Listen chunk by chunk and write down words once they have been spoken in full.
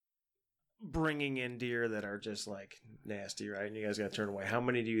bringing in deer that are just like nasty, right? And you guys got to turn away. How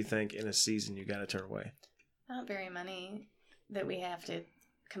many do you think in a season you got to turn away? Not very many that we have to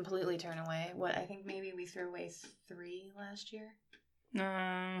completely turn away. I think maybe we threw away 3 last year.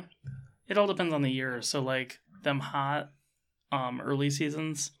 It all depends on the year. So like them hot early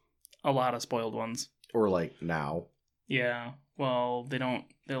seasons, a lot of spoiled ones. Or like now. Yeah. Well,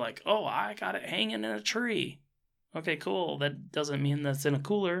 they're like, oh, I got it hanging in a tree. Okay, cool. That doesn't mean that's in a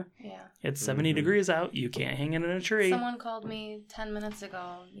cooler. Yeah. It's 70 degrees out. You can't hang it in a tree. Someone called me 10 minutes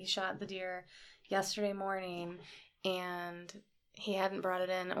ago. He shot the deer yesterday morning, and he hadn't brought it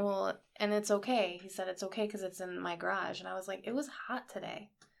in. Well, and it's okay. He said it's okay because it's in my garage. And I was like, it was hot today.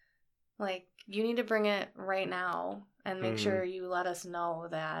 Like, you need to bring it right now and make sure you let us know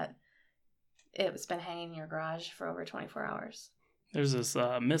that it's been hanging in your garage for over 24 hours. There's this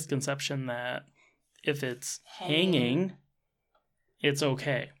misconception that if it's hanging, it's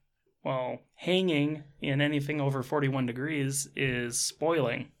okay. Well, hanging in anything over 41 degrees is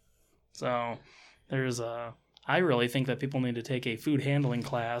spoiling. So I really think that people need to take a food handling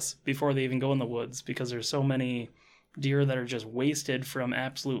class before they even go in the woods, because there's so many deer that are just wasted from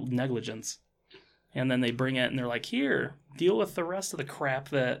absolute negligence. And then they bring it and they're like, here, deal with the rest of the crap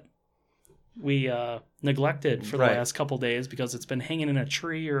that we neglected for the last couple days because it's been hanging in a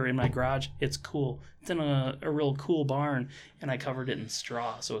tree or in my garage. It's cool. It's in a real cool barn, and I covered it in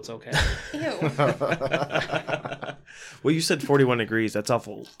straw, so it's okay. Ew. Well, you said 41 degrees. That's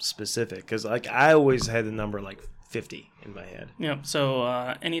awful specific, because like I always had the number like 50 in my head. Yep. So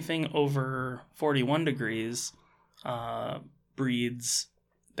anything over 41 degrees breeds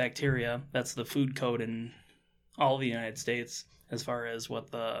bacteria. That's the food code in all the United States as far as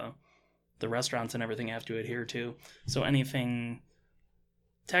what the restaurants and everything have to adhere to. So anything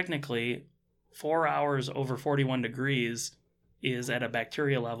technically 4 hours over 41 degrees is at a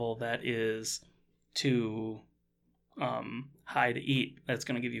bacteria level that is too high to eat. That's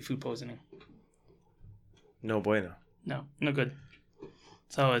going to give you food poisoning. No bueno. No good.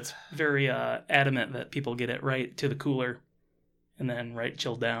 So it's very adamant that people get it right to the cooler and then right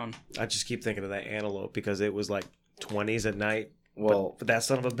chilled down. I just keep thinking of that antelope because it was like 20s at night. Well, but that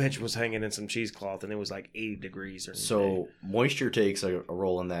son of a bitch was hanging in some cheesecloth, and it was like 80 degrees. So moisture takes a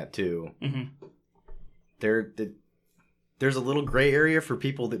role in that too. Mm-hmm. There's a little gray area for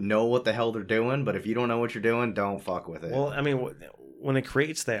people that know what the hell they're doing, but if you don't know what you're doing, don't fuck with it. Well, I mean, when it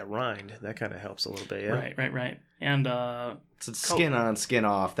creates that rind, that kind of helps a little bit, yeah? Right. And so skin on, skin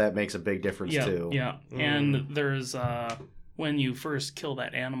off, that makes a big difference too. Yeah, and there's when you first kill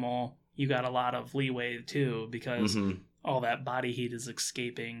that animal, you got a lot of leeway too, because all that body heat is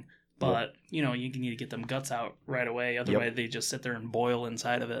escaping. But, you need to get them guts out right away. Otherwise, they just sit there and boil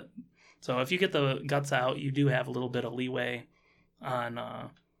inside of it. So if you get the guts out, you do have a little bit of leeway on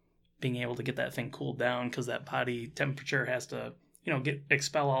being able to get that thing cooled down, because that body temperature has to,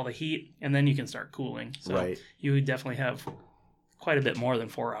 expel all the heat, and then you can start cooling. So you definitely have quite a bit more than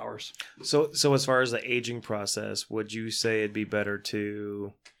 4 hours. So as far as the aging process, would you say it'd be better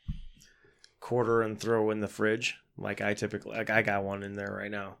to quarter and throw in the fridge? Like I got one in there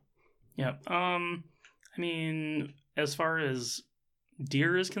right now. Yeah. I mean, as far as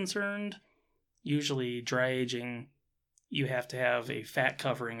deer is concerned, usually dry aging, you have to have a fat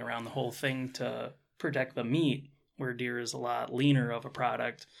covering around the whole thing to protect the meat, where deer is a lot leaner of a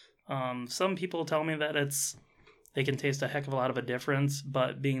product. Some people tell me that they can taste a heck of a lot of a difference,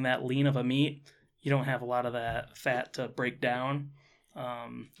 but being that lean of a meat, you don't have a lot of that fat to break down,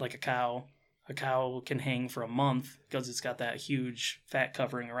 like a cow. A cow can hang for a month because it's got that huge fat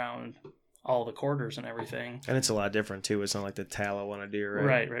covering around all the quarters and everything. And it's a lot different too. It's not like the tallow on a deer,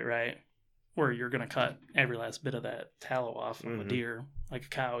 right? Right. Where you're going to cut every last bit of that tallow off of a deer. Like a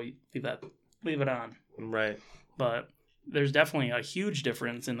cow, you leave it on. Right. But there's definitely a huge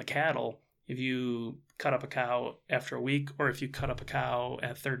difference in the cattle. If you cut up a cow after a week, or if you cut up a cow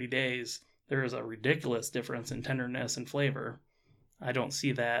at 30 days, there is a ridiculous difference in tenderness and flavor. I don't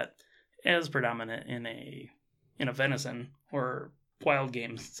see that as predominant in a venison or wild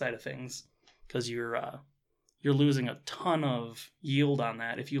game side of things, because you're losing a ton of yield on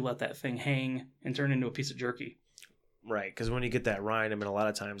that if you let that thing hang and turn into a piece of jerky. Right, because when you get that rind, I mean, a lot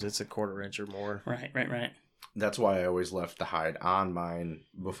of times it's a quarter inch or more. Right. That's why I always left the hide on mine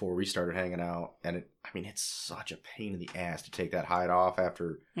before we started hanging out. And it's such a pain in the ass to take that hide off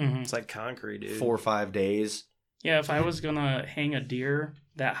after It's like concrete, dude. 4 or 5 days. Yeah, if I was going to hang a deer,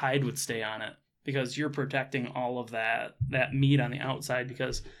 that hide would stay on it, because you're protecting all of that meat on the outside,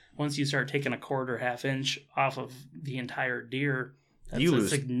 because once you start taking a quarter, half inch off of the entire deer, that's a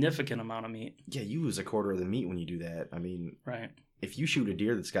significant amount of meat. Yeah, you lose a quarter of the meat when you do that. Right. if you shoot a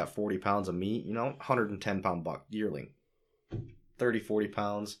deer that's got 40 pounds of meat, 110-pound buck, yearling, 30, 40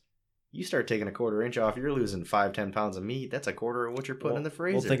 pounds, you start taking a quarter inch off, you're losing 5-10 pounds of meat. That's a quarter of what you're putting in the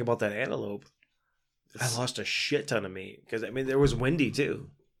freezer. Well, think about that antelope. I lost a shit ton of meat because there was windy too.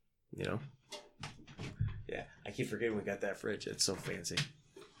 Yeah, I keep forgetting we got that fridge. It's so fancy.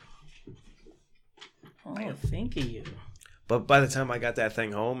 Oh, thank you. But by the time I got that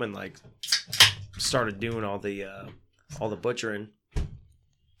thing home and started doing all the butchering,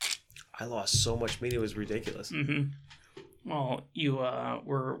 I lost so much meat it was ridiculous. Mm-hmm. Well, you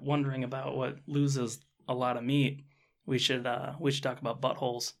were wondering about what loses a lot of meat. We should talk about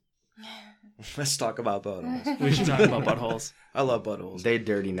buttholes. Let's talk about buttholes. We should talk about buttholes. I love buttholes. They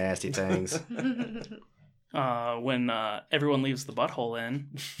dirty, nasty things. When everyone leaves the butthole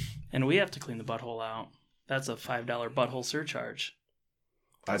in, and we have to clean the butthole out, that's a $5 butthole surcharge.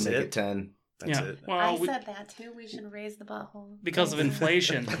 I'd make it 10. That's it. Well, I said that too. We should raise the butthole. Because of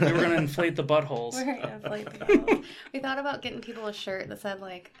inflation. We were going to inflate the buttholes. We're going to inflate the buttholes. We thought about getting people a shirt that said,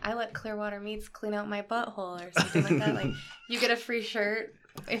 I let Clearwater Meats clean out my butthole or something like that. You get a free shirt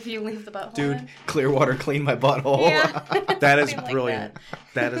if you leave the butthole in. Clearwater clean my butthole. Yeah. That is brilliant.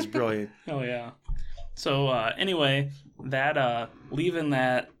 That is brilliant. Oh, yeah. So, anyway, that, leaving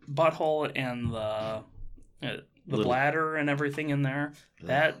that butthole and the bladder and everything in there,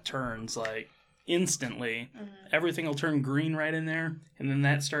 that turns instantly. Mm-hmm. Everything will turn green right in there, and then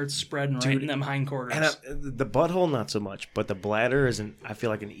that starts spreading right in them hindquarters. And the butthole, not so much, but the bladder isn't. I feel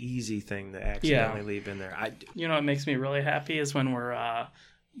like an easy thing to accidentally leave in there. What makes me really happy is when we're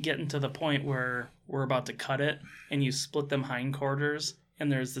getting to the point where we're about to cut it, and you split them hindquarters,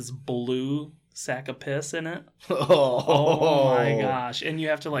 and there's this blue sack of piss in it. Oh my gosh! And you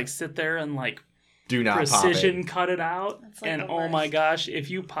have to sit there and do not precision cut it out, and oh worst. my gosh, if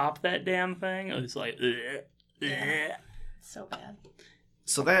you pop that damn thing, it's so bad.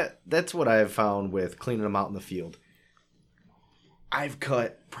 So that's what I've found with cleaning them out in the field. I've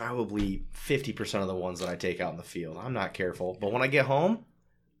cut probably 50% of the ones that I take out in the field. I'm not careful, but when I get home,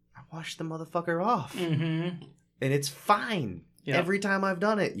 I wash the motherfucker off, and it's fine. Yep. Every time I've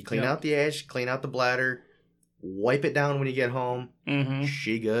done it, you clean out the ash, clean out the bladder, wipe it down when you get home.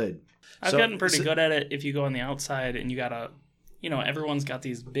 She good. I've gotten pretty good at it. If you go on the outside and you gotta, everyone's got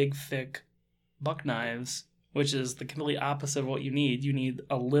these big, thick buck knives, which is the complete opposite of what you need. You need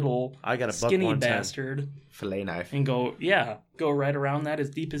a little skinny bastard fillet knife, and go right around that as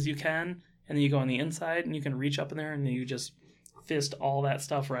deep as you can, and then you go on the inside and you can reach up in there and then you just fist all that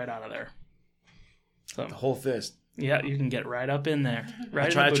stuff right out of there. So the whole fist. Yeah, you can get right up in there.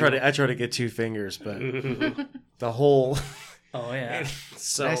 Right. I try to get 2 fingers, but the whole. Oh yeah.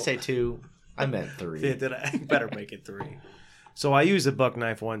 So did I say 2? I meant 3. Did I better make it 3? So I use a buck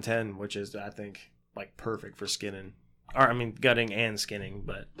knife 110, which is I think perfect for skinning, or gutting and skinning.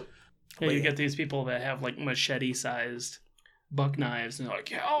 But you get these people that have machete sized buck knives, and they're like,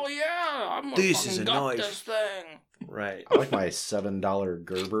 hell yeah, I'm gonna fucking gut this thing. Right. I like my $7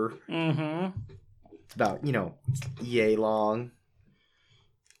 Gerber. It's about yay long.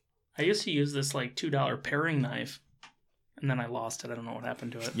 I used to use this $2 paring knife. And then I lost it. I don't know what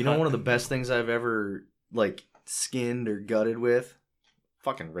happened to it. One of the best things I've ever skinned or gutted with?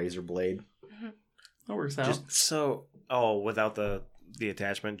 Fucking razor blade. That works out. Without the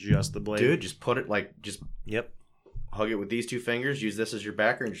attachment, just the blade. Dude, just put it Yep. Hug it with these 2 fingers. Use this as your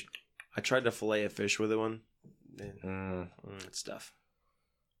backer. And I tried to fillet a fish with one. It's tough.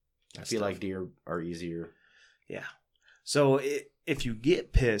 I feel like deer are easier. Yeah. So if you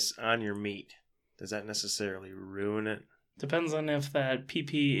get piss on your meat, does that necessarily ruin it? Depends on if that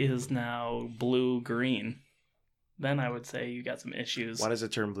PP is now blue-green. Then I would say you got some issues. Why does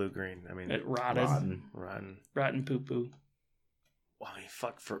it turn blue-green? It rotted. Rotten poo-poo. Well,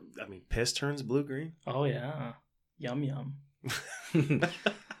 piss turns blue-green? Oh, yeah. Yum, yum.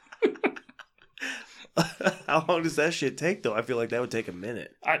 How long does that shit take, though? I feel like that would take a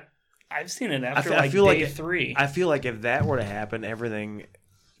minute. I've seen it after day 3. I feel like if that were to happen, everything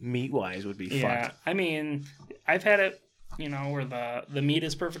meat-wise would be fucked. I've had it, where the meat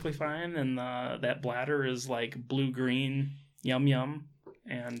is perfectly fine and that bladder is blue-green, yum-yum.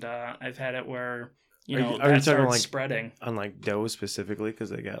 And I've had it where, that starts spreading. On doe specifically, because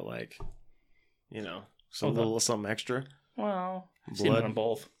they got something extra? Well, I've seen it on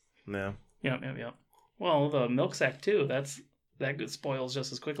both. Yeah. Yep. Well, the milk sack, too. That spoils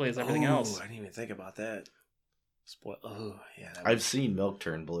just as quickly as everything else. I didn't even think about that. I've seen milk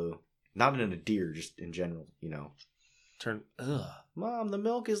turn blue. Not in a deer, just in general, Turn, Mom, the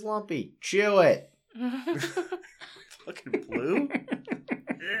milk is lumpy. Chew it. Fucking blue?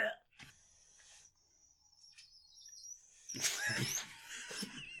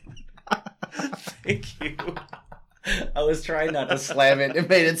 Thank you. I was trying not to slam it. It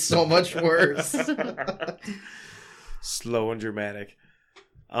made it so much worse. Slow and dramatic.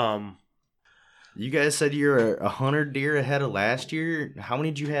 You guys said you're 100 deer ahead of last year. How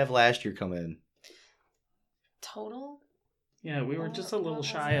many did you have last year come in? Total? Yeah, we were just a little What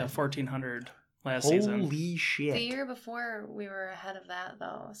shy was of 1,400 last season. Holy shit. The year before, we were ahead of that,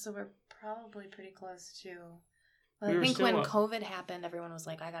 though. So we're probably pretty close to... Well, We I were think still when up. COVID happened, everyone was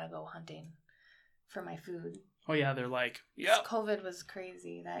like, I gotta go hunting for my food. Oh yeah, they're like, yep. COVID was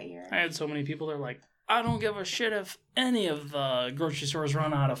crazy that year. I had so many people that are like, I don't give a shit if any of the grocery stores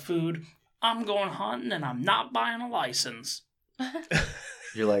run out of food. I'm going hunting and I'm not buying a license.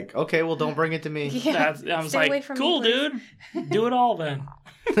 You're like, okay, well, don't bring it to me. Yeah, I was stay away like, from cool, me, dude. Do it all then.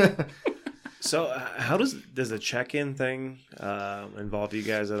 So, how does the check-in thing involve you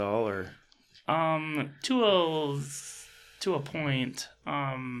guys at all, or? To a point,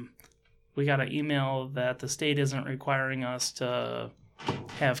 we got an email that the state isn't requiring us to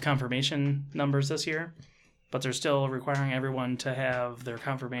have confirmation numbers this year, but they're still requiring everyone to have their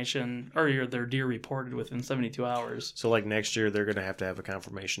confirmation or their deer reported within 72 hours. So, like next year, they're gonna have to have a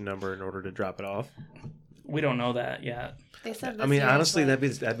confirmation number in order to drop it off. We don't know that yet. They said I mean, this year honestly, was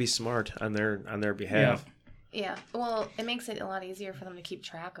like- that'd be smart on their behalf. Yeah, well, it makes it a lot easier for them to keep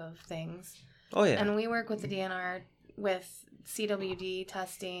track of things. Oh yeah. And we work with the DNR with CWD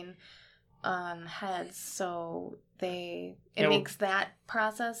testing on heads, so it makes that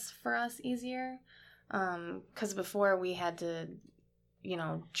process for us easier. Because before we had to,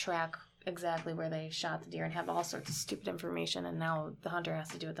 track exactly where they shot the deer and have all sorts of stupid information, and now the hunter has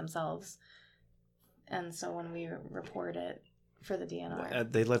to do it themselves. And so when we report it for the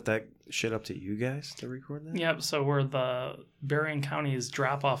DNR, They left that shit up to you guys to record that? Yep, so we're the Berrien County's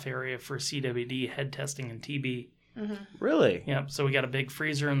drop-off area for CWD, head testing, and TB. mm-hmm. Really? Yep, so we got a big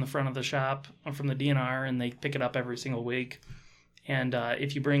freezer in the front of the shop from the DNR, and they pick it up every single week. And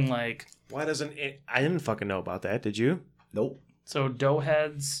if you bring, Why doesn't it... I didn't fucking know about that, did you? Nope. so doe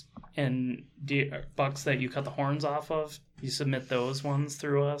heads and bucks that you cut the horns off of, you submit those ones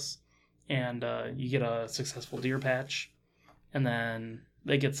through us, and you get a successful deer patch, and then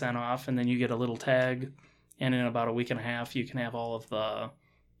they get sent off, and then you get a little tag, and in about a week and a half, you can have all of the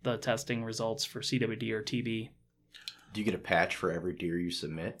testing results for CWD or TB. Do you get a patch for every deer you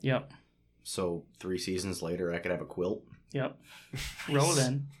submit? Yep. So 3 seasons later, I could have a quilt? Yep. Roll it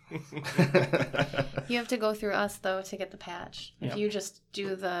in. You have to go through us, though, to get the patch. Yep. If you just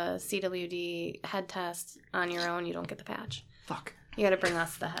do the CWD head test on your own, you don't get the patch. Fuck. You got to bring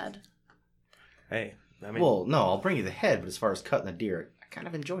us the head. Hey, I mean... Well, no, I'll bring you the head, but as far as cutting the deer, I kind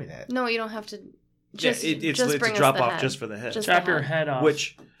of enjoy that. No, you don't have to. Yeah, Just, it's just a bring us drop the off head. just for the head. Just Chop the your head off.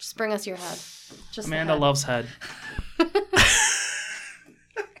 Which... Just bring us your head. Just the Amanda head. loves head.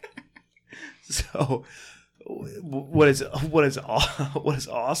 So, what is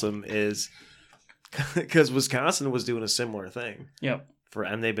awesome is because Wisconsin was doing a similar thing Yep.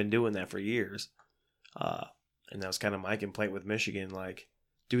 and they've been doing that for years. And that was kind of my complaint with Michigan. Like,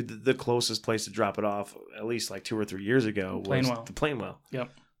 dude, the closest place to drop it off, at least like 2 or 3 years ago, was Plainwell. the Plainwell. Yep.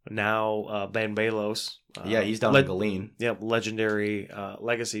 Now, Ben Balos. Yeah, he's down in Galeen. Yep, legendary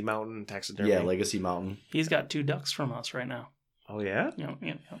Legacy Mountain taxidermy. Yeah, Legacy Mountain. He's got 2 ducks from us right now. Oh yeah. Yep.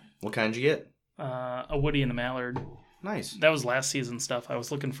 What kind did you get? A woody and a mallard. Nice. That was last season stuff. I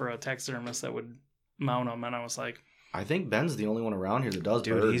was looking for a taxidermist that would mount them, and I was like, I think Ben's the only one around here that does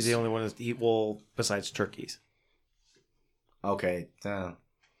Dude, birds. he's the only one besides turkeys. Okay.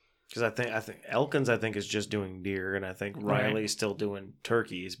 Because I think Elkins is just doing deer, and I think Right. Riley's still doing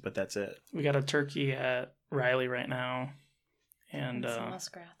turkeys, but that's it. we got a turkey at Riley right now. And, some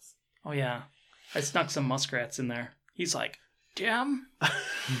muskrats. oh yeah, I snuck some muskrats in there. He's like, Tim,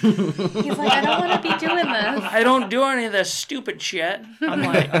 He's like, I don't want to be doing this. I don't do any of this stupid shit. I'm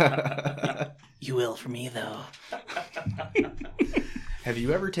like, you will for me, though. Have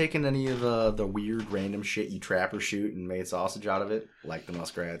you ever taken any of the weird random shit you trap or shoot and made sausage out of it? Like the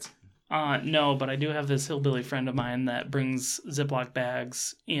muskrats? No, but I do have this hillbilly friend of mine that brings Ziploc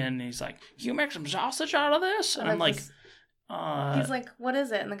bags in. And he's like, you make some sausage out of this? And I'm like, He's like, what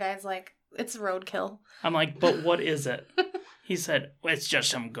is it? And the guy's like, it's roadkill. I'm like, but what is it? He said, it's just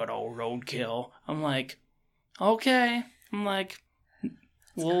some good old roadkill. I'm like, okay. I'm like,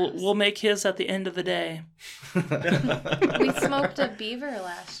 we'll make his at the end of the day. We smoked a beaver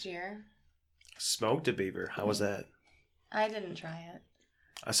last year. Smoked a beaver. How was that? I didn't try it.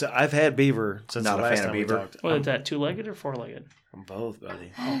 I said I've had beaver since Not the a last fan of time we beaver. talked. What is that, 2-legged or 4-legged? I'm both,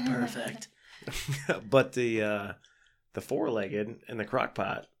 buddy. Oh, perfect. But the 4-legged in the crock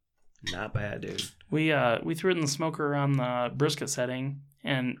pot Not bad, dude. We threw it in the smoker on the brisket setting,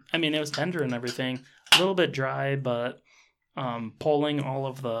 and I mean it was tender and everything, a little bit dry, but polling all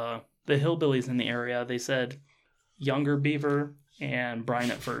of the hillbillies in the area, they said younger beaver and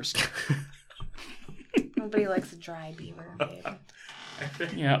brine it first. Nobody likes a dry beaver, babe.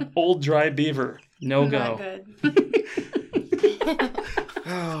 Yeah, old dry beaver, no go. Not good.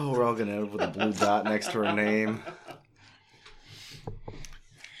 Oh, we're all gonna end up with a blue dot next to our name.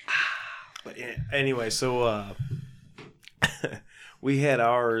 But yeah, anyway, so we had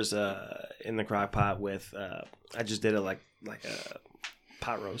ours in the crock pot with I just did it like a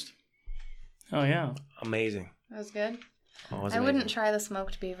pot roast. Oh yeah, Amazing. That was good. Oh, it was I amazing. wouldn't try the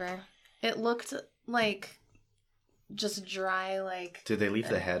smoked beaver. It looked like just dry, like... Did they leave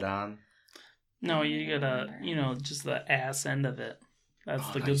the head on? no, you gotta just the ass end of it. That's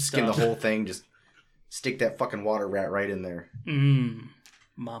the no, good skin stuff. the whole thing. Just stick that fucking water rat right in there.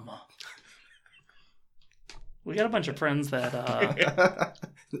 Mama. We got a bunch of friends that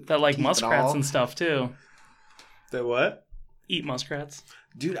that like muskrats and stuff too. The what? Eat muskrats.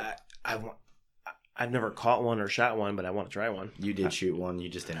 Dude, I've never caught one or shot one, but I want to try one. You did shoot one. You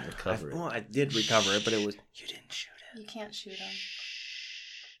just didn't recover it. Well, I did recover it, but it was... You didn't shoot it. You can't shoot them.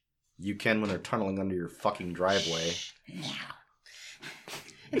 You can when they're tunneling under your fucking driveway.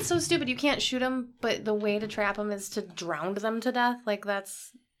 It's so stupid. You can't shoot them, but the way to trap them is to drown them to death. Like,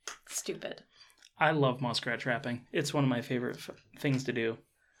 that's stupid. I love muskrat trapping. It's one of my favorite things to do.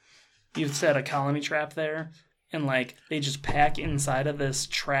 You've set a colony trap there, and like they just pack inside of this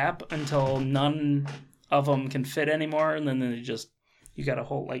trap until none of them can fit anymore, and then you got a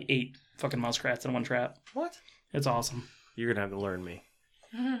whole like 8 fucking muskrats in one trap. What? It's awesome. You're going to have to learn me.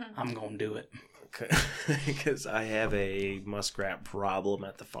 I'm gonna do it. Because I have a muskrat problem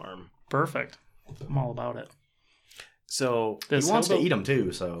at the farm. Perfect. I'm all about it. So He wants to eat them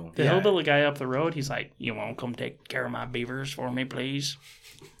too, so... The hillbilly guy up the road, he's like, "You won't come take care of my beavers for me, please?"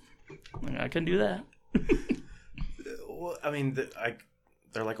 Like, I can do that. well, I mean,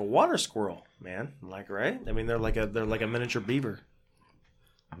 they're like a water squirrel, man. Like, right? I mean, they're like a miniature beaver.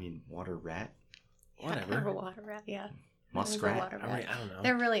 I mean, water rat? Whatever. A water rat, yeah. Muskrat? Water rat. I mean, I don't know.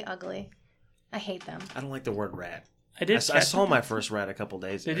 They're really ugly. I hate them. I don't like the word rat. I saw my first rat a couple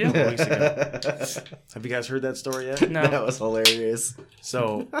days Did ago. you? A couple weeks ago. Have you guys heard that story yet? No. That was hilarious.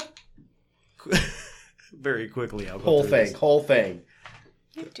 So, very quickly, I'll go through Whole thing.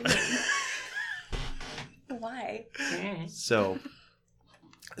 What are you doing? Why? So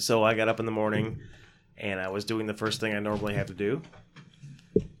I got up in the morning, and I was doing the first thing I normally have to do,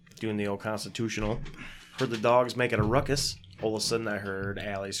 doing the old constitutional. Heard the dogs making a ruckus. All of a sudden, I heard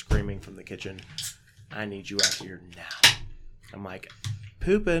Allie screaming from the kitchen, "I need you out here now." I'm like,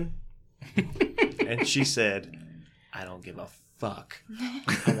 "Pooping." And she said, "I don't give a fuck.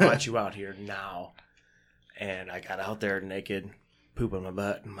 I want you out here now." And I got out there naked, pooping my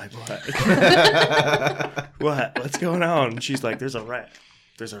butt. I'm like, "What? What? What's going on?" And she's like, "There's a rat.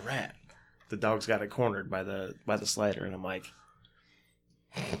 There's a rat. The dog's got it cornered by the slider." And I'm like,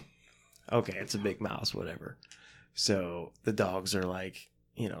 "Okay, it's a big mouse, whatever." So the dogs are like,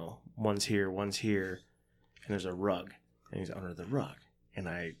 one's here, and there's a rug, and he's under the rug. And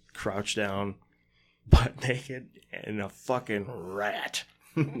I crouch down, butt naked, and a fucking rat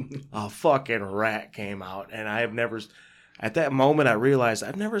came out. And at that moment, I realized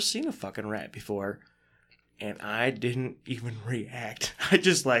I've never seen a fucking rat before. And I didn't even react. I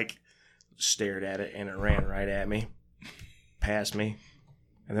just stared at it, and it ran right at me, past me,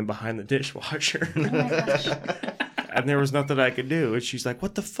 and then behind the dishwasher. Oh my gosh. And there was nothing I could do. And she's like,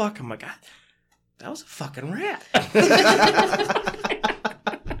 "What the fuck?" I'm like, "That was a fucking rat."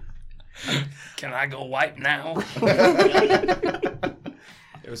 Can I go wipe now?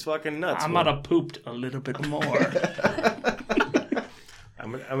 It was fucking nuts. I might have pooped a little bit more.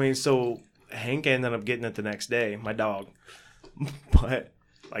 I mean, so Hank ended up getting it the next day, my dog. But,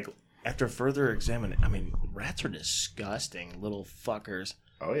 after further examining, I mean, rats are disgusting little fuckers.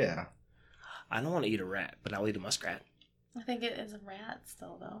 Oh, yeah. I don't want to eat a rat, but I'll eat a muskrat. I think it is a rat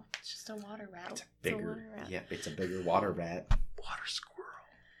still, though. It's just a water rat. It's a water rat. Yeah, it's a bigger water rat. Water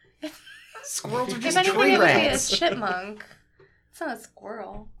squirrel. Squirrels are If just anything, tree it would be a rats. chipmunk. It's not a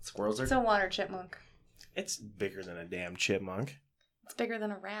squirrel. Squirrels It's are... a water chipmunk. It's bigger than a damn chipmunk. It's bigger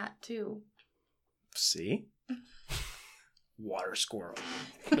than a rat, too. See? Water squirrel.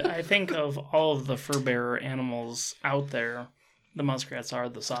 I think of all of the fur bearer animals out there, the muskrats are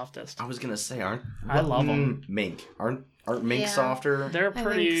the softest. I was going to say, aren't... I love 'em. Mink. Aren't mink Yeah. softer? They're think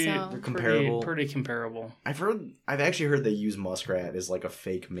pretty so. They're comparable. Pretty comparable. I've actually heard they use muskrat as a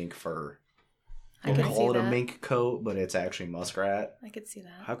fake mink fur. I They could see call it a that. mink coat, but it's actually muskrat. I could see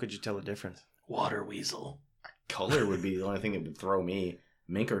that. How could you tell the difference? Water weasel. Color would be the only thing that would throw me.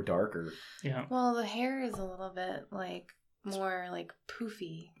 Mink or darker. Yeah. Well, the hair is a little bit like more like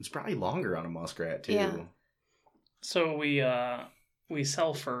poofy. It's probably longer on a muskrat too. Yeah. So we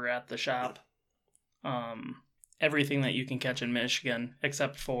sell fur at the shop. Everything that you can catch in Michigan,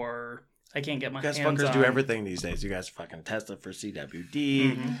 except for I can't get my You guys hands fuckers on. do everything these days. You guys fucking testing for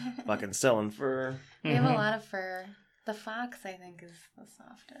CWD, Mhm. fucking selling fur. We have a Mhm. lot of fur. The fox, I think, is the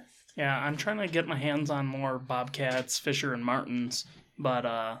softest. Yeah, I'm trying to get my hands on more bobcats, fisher, and martins,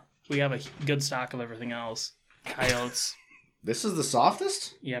 but we have a good stock of everything else. Coyotes, This is the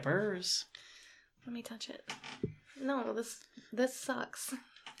softest? yappers. Let me touch it. No, this sucks.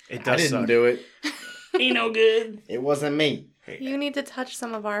 It I does didn't suck. do it. Ain't no good. It wasn't me. You need to touch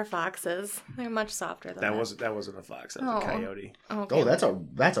some of our foxes. They're much softer than that. That wasn't a fox. That was a Oh. coyote. Okay. Oh,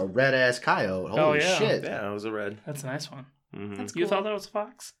 that's a red ass coyote. Holy Oh, yeah. shit. Yeah, it was a red. That's a nice one. Mm-hmm. That's You cool. thought that was a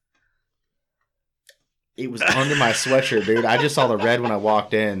fox? It was under my sweatshirt, dude. I just saw the red when I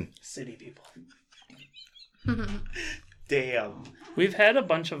walked in. City people. Damn. We've had a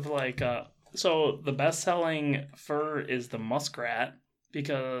bunch of so the best-selling fur is the muskrat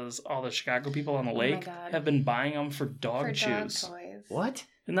because all the Chicago people on the my lake God. have been buying them for dog For dog shoes. toys. What?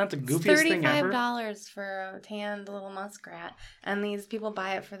 Isn't that the It's goofiest thing ever? $35 for a tanned little muskrat, and these people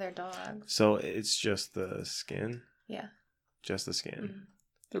buy it for their dogs. So it's just the skin? Yeah. Just the skin. Mhm.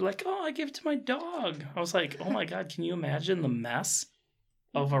 They're like, oh, I gave it to my dog. I was like, oh my God, can you imagine the mess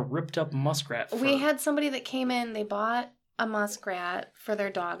of a ripped up muskrat fur? We had somebody that came in, they bought a muskrat for their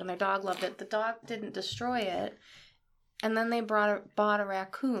dog, and their dog loved it. The dog didn't destroy it, and then they bought a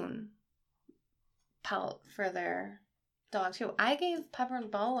raccoon pelt for their dog, too. I gave Pepper and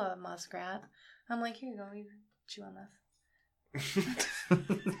Bo a muskrat. I'm like, here you go, you chew on this.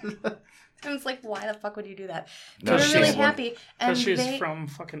 And it's like, why the fuck would you do that? They No, were she's really one- happy, and Because she's they, from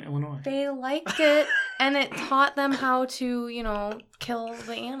fucking Illinois. they liked it, and it taught them how to, kill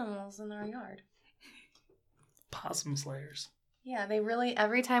the animals in their yard. Possum slayers. Yeah, they really,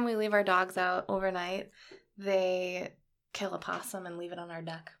 every time we leave our dogs out overnight, they kill a possum and leave it on our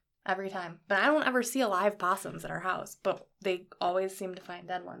deck. Every time. But I don't ever see alive possums at our house, but they always seem to find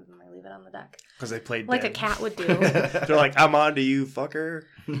dead ones and they leave it on the deck. Because they played Like dead. a cat would do. They're like, I'm on to you, fucker.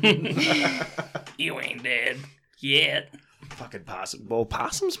 You ain't dead yet. Fucking possum. Well,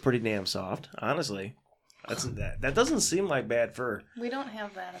 possum's pretty damn soft, honestly. That doesn't seem like bad fur. We don't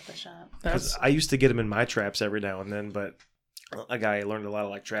have that at the shop. 'Cause That's I used to get them in my traps every now and then, but a guy I learned a lot of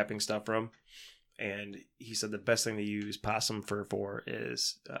like trapping stuff from, and he said the best thing to use possum fur for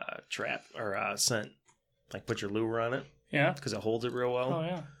is trap or scent. Like put your lure on it yeah. because it holds it real well. Oh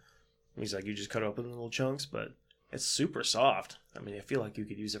yeah. He's like, you just cut it up in little chunks, but it's super soft. I mean, I feel like you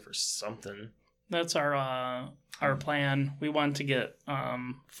could use it for something. That's our plan. We want to get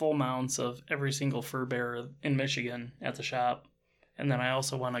full mounts of every single fur bearer in Michigan at the shop, and then I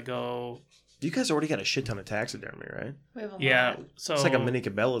also want to go. You guys already got a shit ton of taxidermy, right? We have a Yeah. lot. So It's like a mini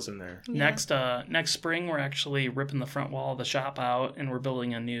Cabela's in there. Yeah. next spring we're actually ripping the front wall of the shop out, and we're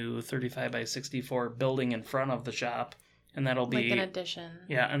building a new 35 by 64 building in front of the shop, and that'll be Like an addition.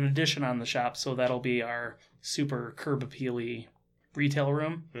 Yeah, an addition on the shop, so that'll be our super curb appealy retail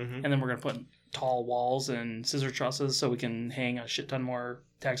room. Mm-hmm. And then we're going to put tall walls and scissor trusses so we can hang a shit ton more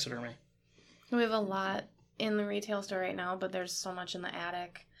taxidermy. We have a lot in the retail store right now, but there's so much in the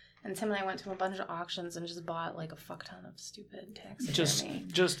attic. And Tim and I went to a bunch of auctions and just bought like a fuck ton of stupid taxidermy.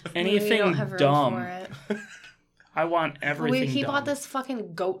 Just We anything don't have room dumb. for it. I want everything He dumb. bought this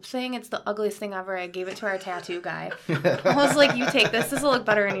fucking goat thing. It's the ugliest thing ever. I gave it to our tattoo guy. I was like, you take this. This will look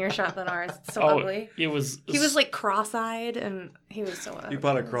better in your shop than ours. It's so ugly. It was He was like cross-eyed and he was so You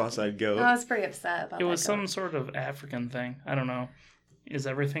bought a cross-eyed goat. I was pretty upset about it was that some goat. sort of African thing. I don't know. Is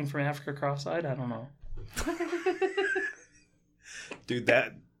everything from Africa cross-eyed? I don't know. Dude,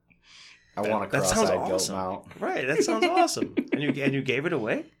 that I want a that sounds cross-eyed goat awesome. mount. Right, that sounds awesome. And you gave it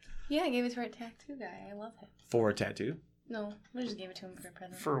away Yeah, I gave it to our tattoo guy. I love it. for a tattoo. No, we just gave it to him for a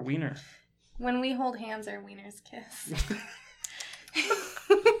present. For a wiener. When we hold hands, our wieners kiss.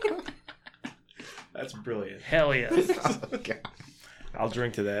 That's brilliant. Hell yeah. Okay. I'll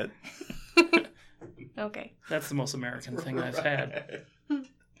drink to that. Okay. That's the most American thing I've had.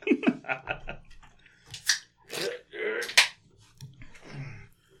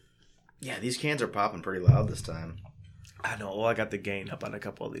 Yeah, these cans are popping pretty loud this time. I know. Well, I got the gain up on a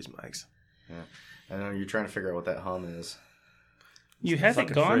couple of these mics. I know you're trying to figure out what that hum is. You had it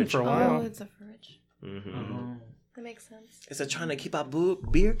Fucking gone fridge. for a Oh, while. it's a fridge. Mm-hmm. Oh. That makes sense. It's a trying to keep our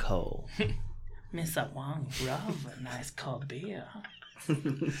beer cold. Mr. Wang love a nice cold beer.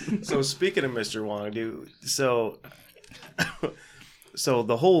 So speaking of Mr. Wong, dude, so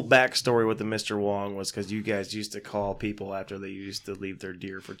the whole backstory with the Mr. Wong was because you guys used to call people after they used to leave their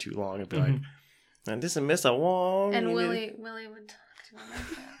deer for too long and be like, and this is Mr. Wong. And Willie would talk to him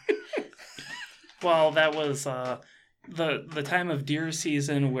like that. Well, that was the time of deer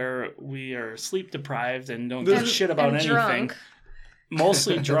season where we are sleep deprived and don't give a shit about anything. Drunk.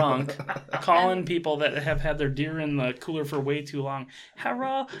 Mostly drunk, calling people that have had their deer in the cooler for way too long.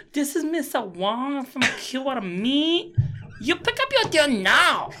 Hello, this is Mr. Wong from Clearwater Meats. You pick up your deer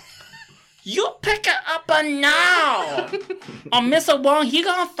now. You pick it up now. Or Mr. Wong, he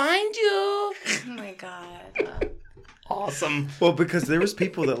gonna find you. Oh my god. Awesome. Well, because there was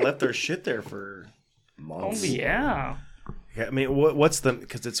people that left their shit there for Oh, months. yeah. I mean, what's the?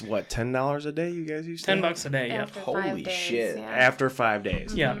 Because it's what, $10 a day you guys used to? $10 a day. Yeah. After Holy 5 days, shit. Yeah. After 5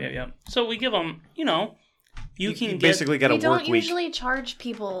 days. Yeah. So we give them, you can You get basically got a We work don't week. usually charge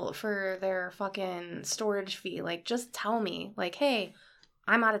people for their fucking storage fee. Like, just tell me, like, hey,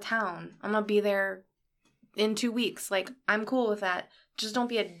 I'm out of town. I'm gonna be there in 2 weeks. Like, I'm cool with that. Just don't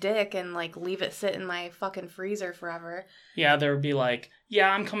be a dick and, like, leave it sit in my fucking freezer forever. Yeah, there would be like, yeah,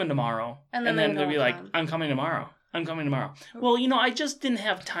 I'm coming tomorrow. And And then then they they'd be don't like, come. I'm coming tomorrow. I'm coming tomorrow. Well, I just didn't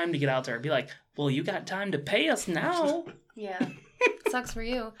have time to get out there. I'd be like, well, you got time to pay us now. Yeah. Sucks for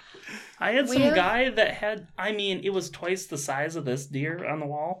you. I had We some have- guy that had, it was twice the size of this deer on the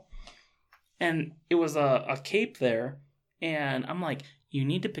wall. And it was a cape there. And I'm like, you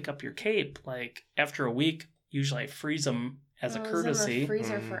need to pick up your cape. Like, after a week, usually I freeze them as a It was courtesy. in the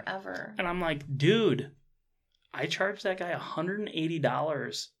freezer forever. And I'm like, dude, I charged that guy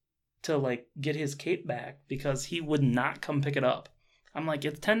 $180 to, like, get his cape back because he would not come pick it up. I'm like,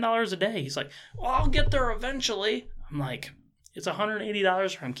 it's $10 a day. He's like, well, I'll get there eventually. I'm like, it's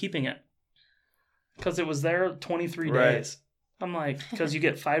 $180 or I'm keeping it. Because it was there 23 Right. days. I'm like, because you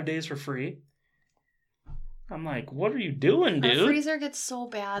get 5 days for free. I'm like, what are you doing, Our dude? freezer gets so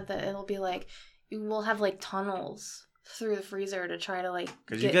bad that it'll be like, we'll have, like, tunnels through the freezer to try to, like,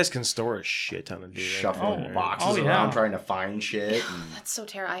 Because you guys can store a shit ton of deer. Shuffling Oh, boxes yeah. around trying to find shit. And... That's so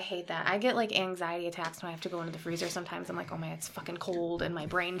terrible. I hate that. I get, like, anxiety attacks when I have to go into the freezer sometimes. I'm like, oh my, it's fucking cold, and my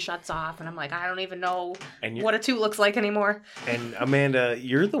brain shuts off, and I'm like, I don't even know And what a 2 looks like anymore. And Amanda,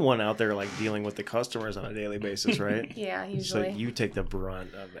 you're the one out there like dealing with the customers on a daily basis, right? Yeah, So usually. you take the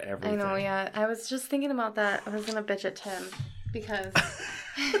brunt of I everything. know, yeah. I was just thinking about that. I was going to bitch at Tim because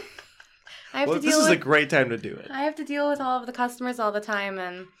I have Well, to this deal is with... a great time to do it. I have to deal with all of the customers all the time,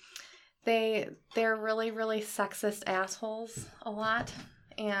 and they're really, really sexist assholes a lot,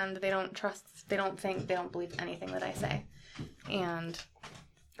 and they don't believe anything that I say. And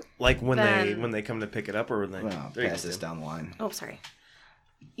Like when Then- they come to pick it up, or when they Well, there you pass go, this Tim. down the line. oh, sorry.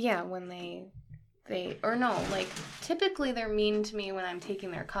 Yeah, when they or no, like typically they're mean to me when I'm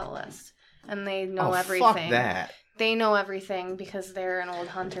taking their cut list, and they know everything. Fuck that. They know everything because they're an old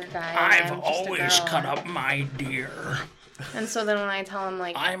hunter guy. and I've I'm just a always girl. cut up my deer. And so then when I tell them,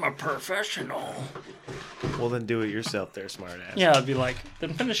 like, I'm a professional. Well, then do it yourself, there, smartass. Yeah, I'd be like,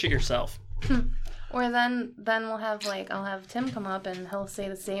 then finish it yourself. or then we'll have, like, I'll have Tim come up and he'll say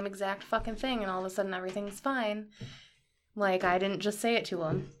the same exact fucking thing, and all of a sudden everything's fine. Like, I didn't just say it to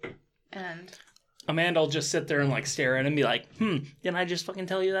him. And Amanda will just sit there and like stare at him and be like, didn't I just fucking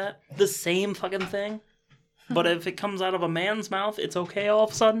tell you that? The same fucking thing? But if it comes out of a man's mouth, it's okay all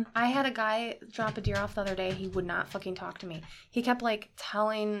of a sudden? I had a guy drop a deer off the other day. He would not fucking talk to me. He kept, like,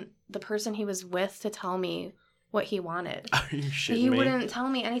 telling the person he was with to tell me what he wanted. Are you shitting He me? wouldn't tell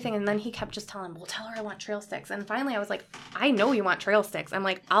me anything, and then he kept just telling, well, tell her I want trail sticks. And finally I was like, I know you want trail sticks. I'm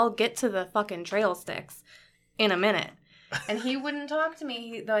like, I'll get to the fucking trail sticks in a minute. And he wouldn't talk to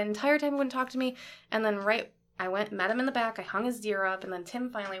me. The entire time he wouldn't talk to me. And then I went, met him in the back. I hung his deer up, and then Tim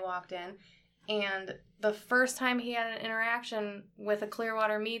finally walked in. And the first time he had an interaction with a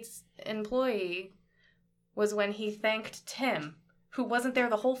Clearwater Meats employee was when he thanked Tim, who wasn't there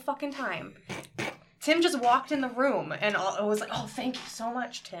the whole fucking time. Tim just walked in the room, and I was like, oh, thank you so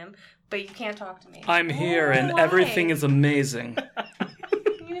much, Tim, but you can't talk to me. I'm here and why? everything is amazing.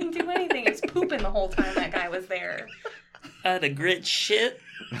 You didn't do anything. He was pooping the whole time that guy was there. I had a great shit.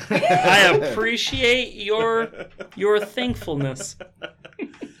 I appreciate your thankfulness.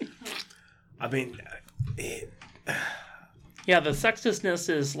 I mean, Yeah, the sexistness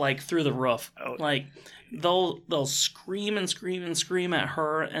is like through the roof. Oh. Like they'll scream and scream and scream at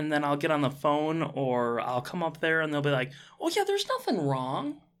her, and then I'll get on the phone or I'll come up there and they'll be like, "Oh yeah, there's nothing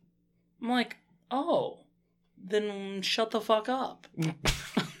wrong." I'm like, "Oh, then shut the fuck up."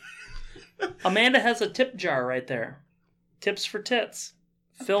 Amanda has a tip jar right there. Tips for tits.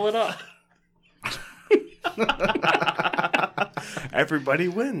 Fill it up. Everybody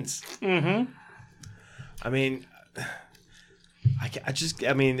wins. Mm-hmm. I mean,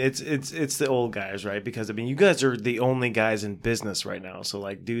 I mean, it's the old guys, right? Because I mean, you guys are the only guys in business right now. So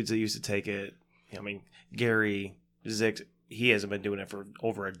like, dudes that used to take it. I mean, Gary Zick, he hasn't been doing it for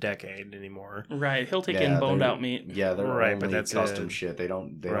over a decade anymore. Right, he'll take in boned out meat. Yeah, they're Right, only but that's custom shit. They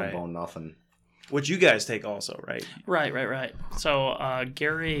don't bone nothing. Which you guys take also, right? Right. So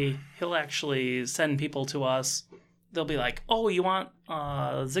Gary, he'll actually send people to us. They'll be like, "Oh, you want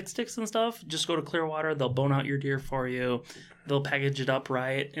Zick sticks and stuff? Just go to Clearwater. They'll bone out your deer for you. They'll package it up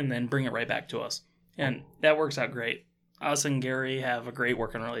right, and then bring it right back to us." And that works out great. Us and Gary have a great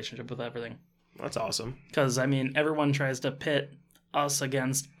working relationship with everything. That's awesome. Because, I mean, everyone tries to pit us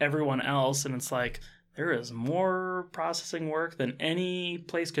against everyone else, and it's like, there is more processing work than any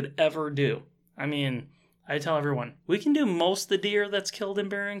place could ever do. I mean, I tell everyone, we can do most of the deer that's killed in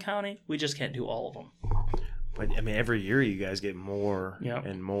Berrien County. We just can't do all of them. But, I mean, every year you guys get more Yep.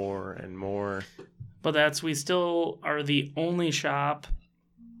 and more and more. But we still are the only shop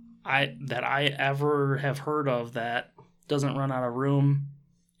that I ever have heard of that doesn't run out of room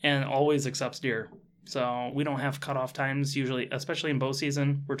and always accepts deer. So we don't have cutoff times usually, especially in bow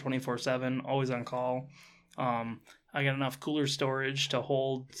season. We're 24/7, always on call. I got enough cooler storage to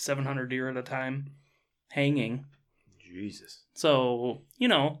hold 700 deer at a time hanging. Jesus. So, you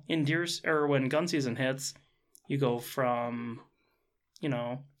know, when gun season hits, you go from, you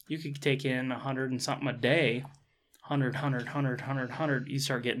know, you could take in 100 and something a day. 100. You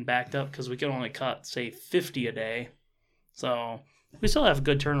start getting backed up because we can only cut, say, 50 a day. So we still have a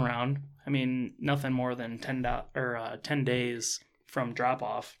good turnaround. I mean, nothing more than 10 days from drop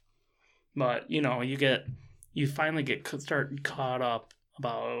off. But, you know, you finally start caught up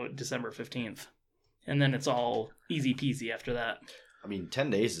about December 15th. And then it's all easy peasy after that. I mean, 10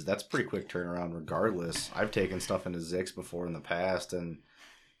 days, that's pretty quick turnaround regardless. I've taken stuff into Zix before in the past, and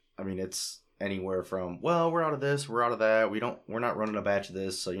I mean, it's anywhere from, well, we're out of this, we're out of that, we're not running a batch of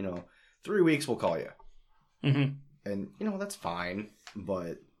this, so, 3 weeks we'll call you. Mm-hmm. And, that's fine,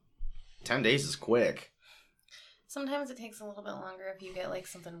 but 10 days is quick. Sometimes it takes a little bit longer if you get, like,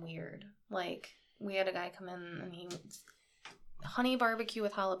 something weird. Like, we had a guy come in and he honey barbecue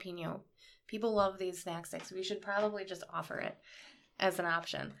with jalapeno. People love these snack sticks. We should probably just offer it as an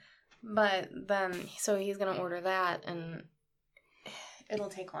option. But then, so he's going to order that, and it'll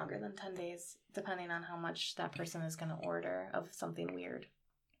take longer than 10 days, depending on how much that person is going to order of something weird.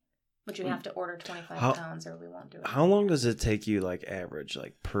 But you have to order 25 pounds or we won't do it. How long does it take you, like, average,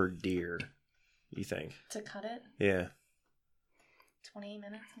 like, per deer, you think? To cut it? Yeah. 20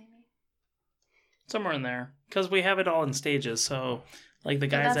 minutes, maybe? Somewhere in there. Because we have it all in stages, so... Like the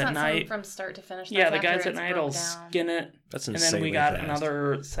guys at night, from start to finish. Yeah, the guys at night will skin it. That's insanely fast. And then we got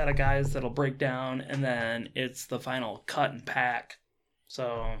another set of guys that'll break down, and then it's the final cut and pack.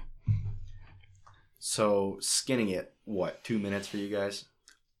 So skinning it, what, 2 minutes for you guys?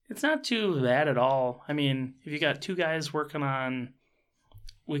 It's not too bad at all. I mean, if you got two guys working on,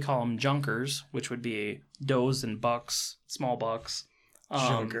 we call them junkers, which would be does and bucks, small bucks.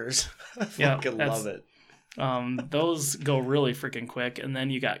 Junkers. I yeah, fucking love it. Those go really freaking quick, and then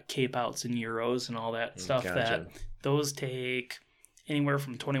you got cape outs and euros and all that stuff. Gotcha. That those take anywhere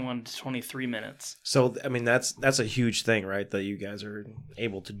from 21 to 23 minutes. So I mean, that's a huge thing, right? That you guys are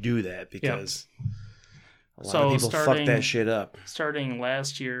able to do that because a lot of people fuck that shit up. Starting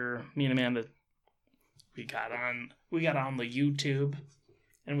last year, me and Amanda, we got on the YouTube,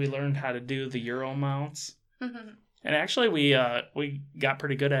 and we learned how to do the euro mounts. And actually, we got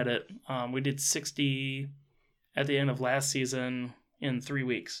pretty good at it. We did 60 at the end of last season in 3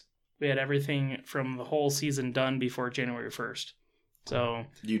 weeks. We had everything from the whole season done before January 1st. So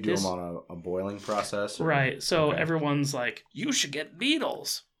do you do them on a boiling process? Or? Right. So everyone's like, you should get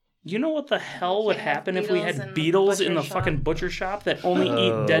beetles. You know what the hell would happen if we had beetles in the fucking butcher shop that only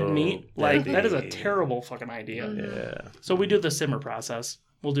eat dead meat? Like, that is a terrible fucking idea. Mm-hmm. Yeah. So we do the simmer process.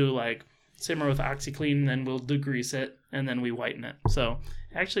 We'll do like simmer with OxyClean, and then we'll degrease it, and then we whiten it. So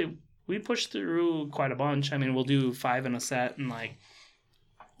actually, we push through quite a bunch. I mean, we'll do 5 in a set, and like,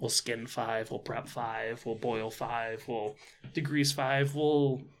 we'll skin 5, we'll prep 5, we'll boil 5, we'll degrease 5,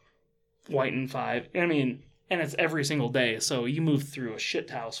 we'll whiten 5. I mean, and it's every single day, so you move through a shit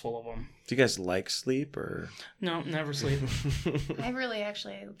house full of them. Do you guys like sleep or? No, never sleep. I really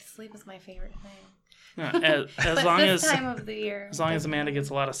sleep is my favorite thing. No, as long this as time of the year, as long as Amanda gets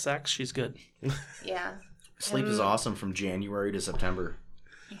a lot of sex, she's good. Yeah. Sleep is awesome from January to September.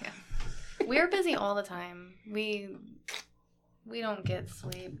 Yeah. We're busy all the time. We don't get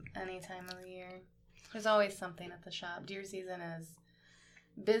sleep any time of the year. There's always something at the shop. Deer season is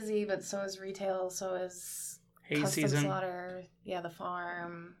busy, but so is retail, so is Hay custom season. slaughter. Yeah, the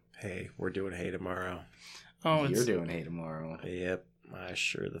farm. Hey, we're doing hay tomorrow. Oh, You're it's doing hay tomorrow. Yep, I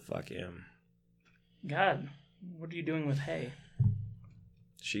sure the fuck am. God. What are you doing with hay?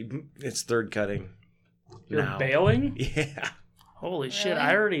 It's third cutting. You're now. baling? Yeah. Holy shit! Really?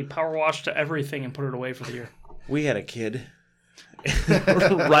 I already power washed everything and put it away for the year. We had a kid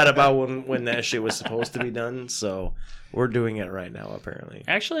right about when that shit was supposed to be done, so we're doing it right now apparently.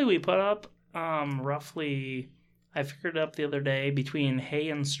 Actually, we put up roughly. I figured it up the other day between hay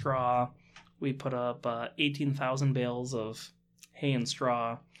and straw. We put up 18,000 bales of hay and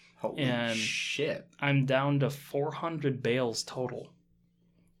straw. Holy And- shit. I'm down to 400 bales total.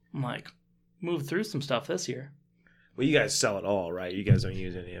 I'm like, moved through some stuff this year. Well, you guys sell it all, right? You guys don't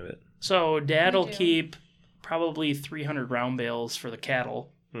use any of it. So Dad We will do. keep probably 300 round bales for the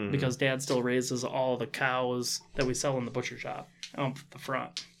cattle Mhm. because Dad still raises all the cows that we sell in the butcher shop up the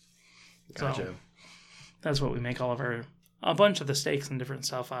front. Gotcha. So that's what we make all of a bunch of the steaks and different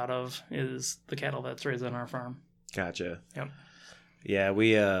stuff out of is the cattle that's raised on our farm. Gotcha. Yep. Yeah,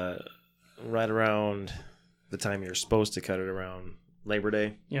 we right around the time you're supposed to cut it around Labor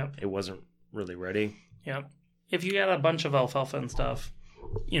Day, Yep. it wasn't really ready. Yep. If you got a bunch of alfalfa and stuff,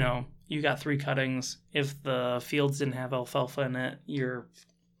 you got 3 cuttings. If the fields didn't have alfalfa in it,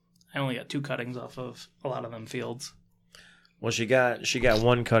 I only got 2 cuttings off of a lot of them fields. Well, she got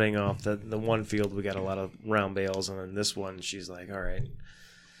one cutting off the one field. We got a lot of round bales, and then this one, she's like, "All right,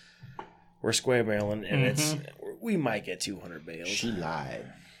 we're square baling, and we might get 200 bales." She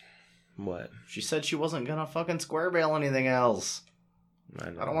lied. What? She said she wasn't gonna fucking square bale anything else. I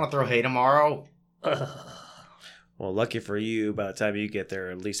I don't want to throw hay tomorrow. Well, lucky for you, by the time you get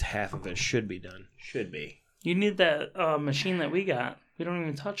there, at least half of it should be done. Should be. You need that machine that we got. We don't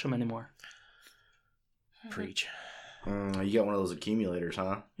even touch them anymore. Preach. You got one of those accumulators,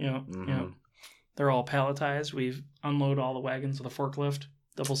 huh? Yep. Mhm. Yep. They're all palletized. We unload all the wagons with a forklift,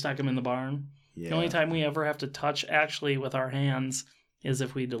 double stack them in the barn. Yeah. The only time we ever have to touch actually with our hands is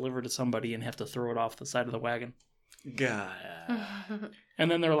if we deliver to somebody and have to throw it off the side of the wagon. God. And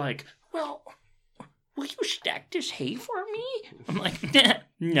then they're like, "Well, will you stack this hay for me?" I'm like, "Nah,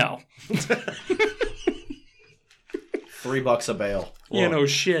 no." $3 a bale. Yeah, no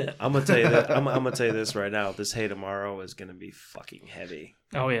shit. I'm gonna tell you that. I'm gonna tell you this right now. This hay tomorrow is gonna be fucking heavy.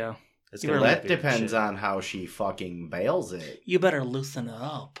 Oh, yeah. It's Well, gonna That be big depends shit. on how she fucking bales it. You better loosen it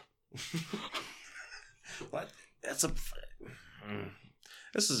up. What? That's a.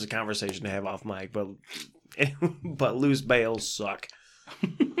 This is a conversation to have off mic, but but loose bales suck.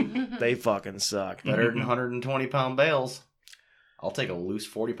 They fucking suck. Better than 120-pound bales. I'll take a loose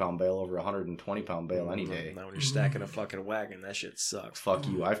 40-pound bale over a 120-pound bale any day. Now when you're stacking a fucking wagon, that shit sucks. Fuck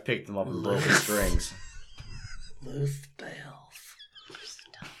you. I've picked them up with broken strings. Loose bales.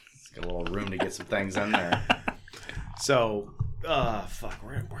 Got a little room to get some things in there. So, fuck,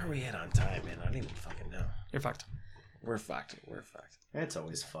 where are we at on time, man? I don't even fucking know. You're fucked. We're fucked. We're fucked. It's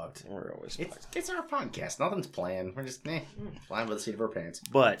always fucked. We're always fucked. It's our podcast. Nothing's planned. We're just flying by the seat of our pants.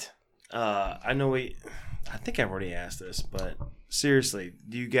 But I know I think I've already asked this, but seriously,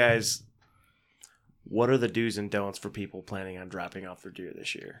 do you guys? What are the do's and don'ts for people planning on dropping off their deer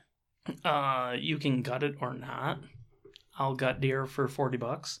this year? You can gut it or not. I'll gut deer for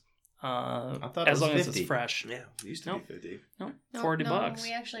 $40. I thought it As was long as 50. it's fresh. Yeah, it used to Nope. be 50. No, No, $40.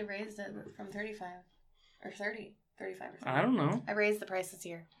 We actually raised it from 35 or 30, 35 or something. I don't know. I raised the price this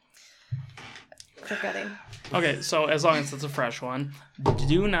year. For gutting. Okay, so as long as it's a fresh one,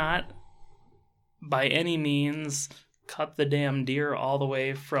 do not, by any means, cut the damn deer all the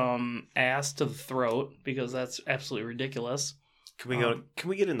way from ass to the throat because that's absolutely ridiculous. Can we go? Can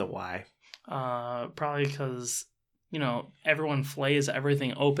we get into why? Probably because everyone flays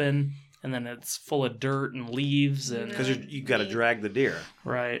everything open and then it's full of dirt and leaves and Because you got to drag the deer.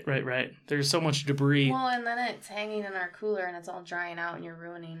 right. There's so much debris. Well, and then it's hanging in our cooler and it's all drying out and you're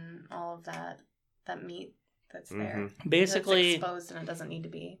ruining all of that meat that's there. Basically, It's exposed and it doesn't need to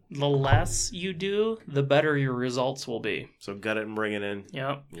be. the less you do, the better your results will be. So gut it and bring it in.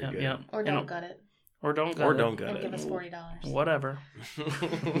 Yep. You're Or don't gut it. Or don't gut Or it. don't gut And it. give us $40. Whatever.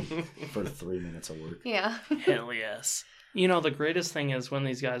 For 3 minutes of work. Yeah. Hell yes. The greatest thing is when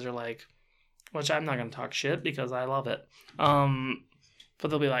these guys are like, which I'm not going to talk shit because I love it. But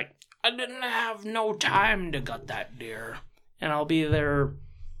they'll be like, "I didn't have no time to gut that deer." And I'll be there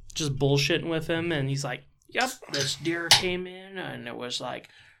just bullshitting with him. And he's like, "Yep, this deer came in and it was like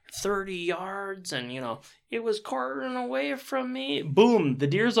 30 yards and, it was quartering away from me." Boom, the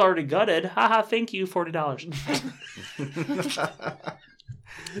deer's already gutted. Haha, thank you, $40.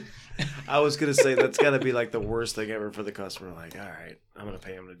 I was gonna say that's gotta be like the worst thing ever for the customer. Like, all right, I'm gonna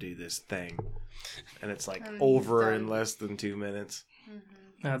pay him to do this thing, and it's like over in less than 2 minutes.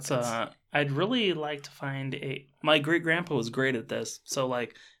 That's I'd really like to find my great grandpa was great at this. So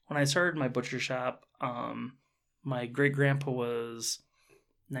like when I started my butcher shop, my great grandpa was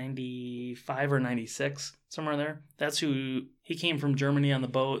 95 or 96, somewhere there. That's who he came from, Germany on the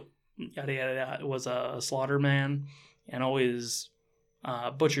boat. Yada yada yada. Was a slaughter man and always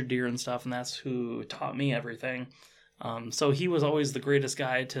butchered deer and stuff, and that's who taught me everything. So he was always the greatest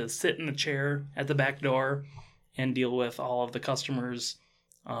guy to sit in a chair at the back door and deal with all of the customers'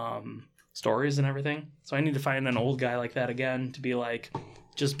 stories and everything. So I need to find an old guy like that again to be like,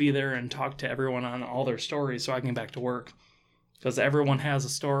 just be there and talk to everyone on all their stories so I can get back to work. Because everyone has a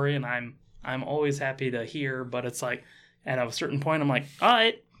story, and I'm always happy to hear, but it's like at a certain point I'm like, all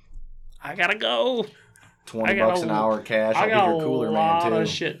right, I gotta go. $20 an hour cash. I got I'll be your cooler a man lot too. of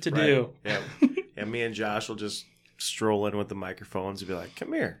shit to do. Yeah, yeah. Me and Josh will just stroll in with the microphones and be like,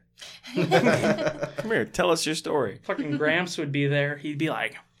 "Come here, come here, tell us your story." Fucking Gramps would be there. He'd be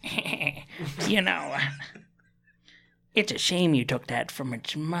like, you know, it's a shame you took that from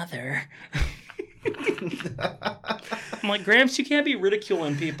its mother. I'm like, Gramps, you can't be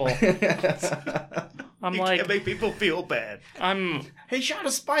ridiculing people. I'm You like, can't make people feel bad. Hey, shot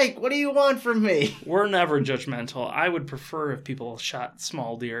a spike. What do you want from me? we're never judgmental. I would prefer if people shot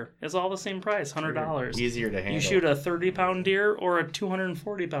small deer. It's all the same price, $100. Easier to handle. You shoot a 30-pound deer or a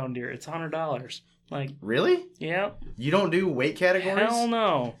 240-pound deer, it's $100. Like, Really? yeah. You don't do weight categories? Hell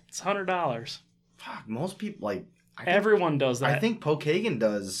no. It's $100. Fuck, most people, like... Everyone does that. I think Pokagan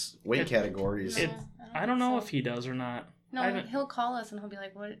does weight categories. I don't know if he does or not. No, he'll call us and he'll be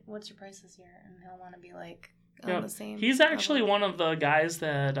like, "What's your price this year?" And he'll want to be like on Yeah, the same. he's actually level. one of the guys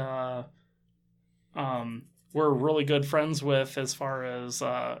that we're really good friends with as far as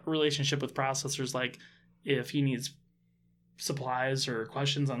relationship with processors. Like if he needs supplies or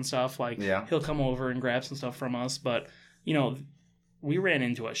questions on stuff, like he'll come over and grab some stuff from us. But you know, we ran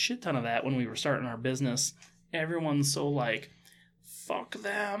into a shit ton of that when we were starting our business. Everyone's so like, fuck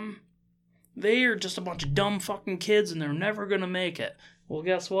them. They are just a bunch of dumb fucking kids and they're never gonna make it. Well,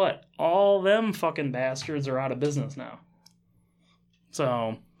 guess what? All them fucking bastards are out of business now.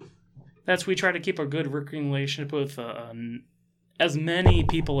 So, we try to keep a good working relationship with as many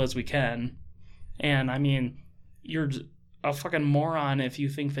people as we can. And, I mean, you're a fucking moron if you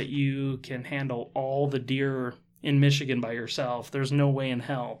think that you can handle all the deer in Michigan by yourself. There's no way in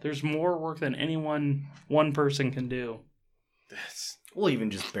hell. There's more work than one person can do. Well,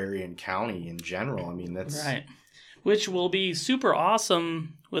 even just Berrien County in general. I mean, that's... Right. Which will be super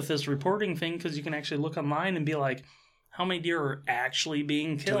awesome with this reporting thing, because you can actually look online and be like, how many deer are actually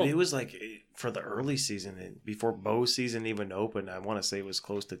being killed? Dude, it was like, for the early season, before bow season even opened, I want to say it was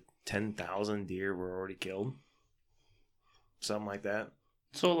close to 10,000 deer were already killed. Something like that.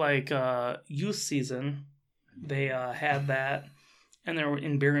 So, like, youth season, they had that, and there were,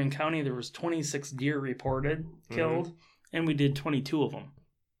 in Berrien County, there was 26 deer reported killed, and we did 22 of them.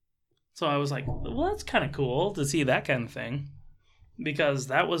 So I was like, well, that's kind of cool to see that kind of thing, because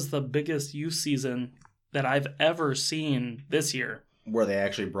that was the biggest youth season that I've ever seen this year. Where they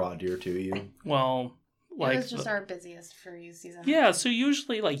actually brought deer to you. Well, like... It was just our busiest for youth season. Yeah, so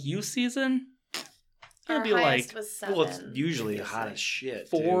usually, like, youth season, it'll Our be highest like... was 7. Well, it's usually hot as shit,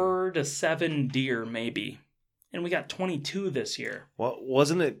 4 to 7 deer, maybe. And we got 22 this year. Well,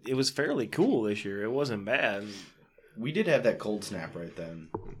 wasn't it? It was fairly cool this year. It wasn't bad. We did have that cold snap right then.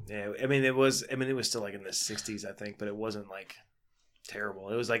 Yeah, I mean, it was still like in the 60s, I think, but it wasn't like terrible.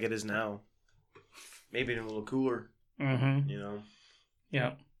 It was like it is now. Maybe a little cooler. Mm-hmm. You know?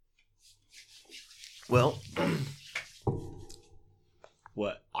 Yeah. Well,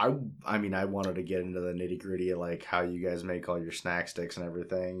 what? I mean, I wanted to get into the nitty gritty of like how you guys make all your snack sticks and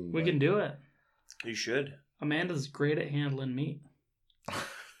everything. We can do it. You should. Amanda's great at handling meat.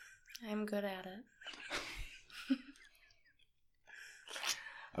 I'm good at it.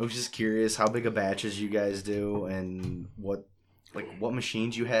 I was just curious how big of batches you guys do and what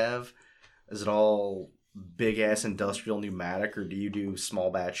machines you have. Is it all big ass industrial pneumatic, or do you do small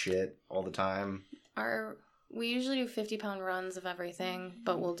batch shit all the time? We usually do 50-pound runs of everything,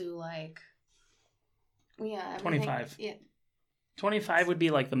 but we'll do like 25. Yeah, 25 would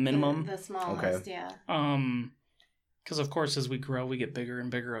be like the minimum. The smallest, Okay. yeah. Because of course as we grow we get bigger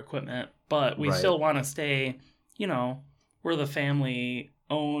and bigger equipment, but we Right. still want to stay, you know, we're the family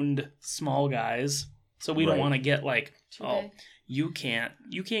owned small guys, so we don't Right. want to get like, Too oh, big. you can't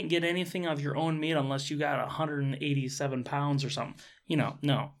get anything of your own meat unless you got 187 pounds or something. You know,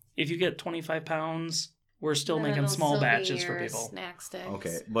 no. If you get 25 pounds We're still Then making it'll small still be batches for your people. Snack sticks.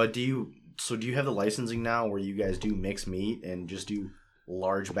 Okay, but do you have the licensing now where you guys do mixed meat and just do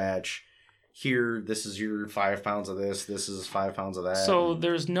large batch? Here, this is your 5 pounds of this. This is 5 pounds of that. So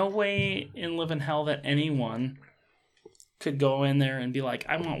there's no way in living hell that anyone could go in there and be like,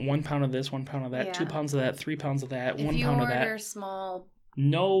 I want 1 pound of this, 1 pound of that, Yeah. 2 pounds of that, 3 pounds of that, If 1 you pound of order that. small,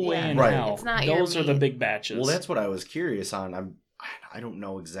 No way Yeah. in Right. hell. It's not your Those are the meat. big batches. Well, that's what I was curious on. I don't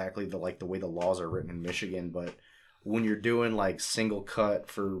know exactly the way the laws are written in Michigan, but when you're doing like single cut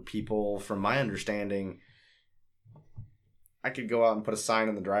for people, from my understanding, I could go out and put a sign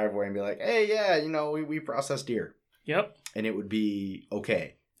in the driveway and be like, "Hey, yeah, we process deer," Yep. and it would be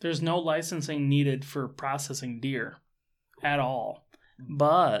okay. There's no licensing needed for processing deer at all.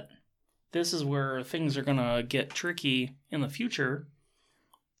 But this is where things are going to get tricky in the future.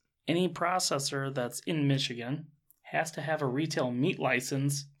 Any processor that's in Michigan has to have a retail meat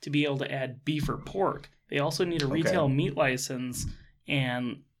license to be able to add beef or pork. They also need a retail meat license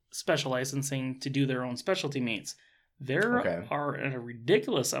and special licensing to do their own specialty meats. There are a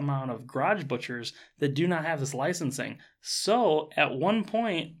ridiculous amount of garage butchers that do not have this licensing. So at one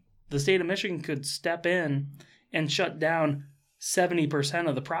point, the state of Michigan could step in and shut down 70%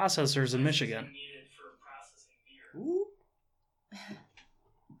 of the processors in Michigan.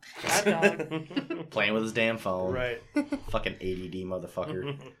 Hot dog. Playing with his damn phone. Right. Fucking ADD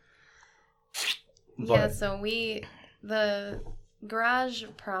motherfucker. Yeah, so the garage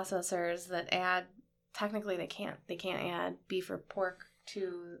processors that add, technically they can't add beef or pork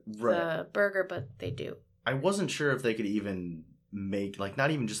to the burger, but they do. I wasn't sure if they could even make, like,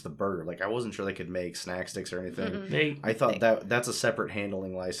 not even just the burger. Like, I wasn't sure they could make snack sticks or anything. Mm-mm. I thought that's a separate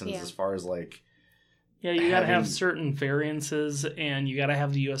handling license as far as, like... Yeah, you gotta have certain variances, and you gotta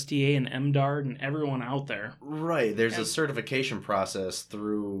have the USDA and MDARD and everyone out there. Right, there's a certification process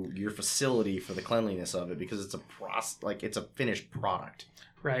through your facility for the cleanliness of it, because it's it's a finished product.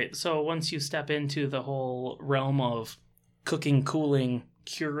 Right, so once you step into the whole realm of cooking, cooling,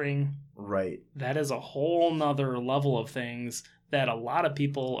 curing... Right. That is a whole nother level of things that a lot of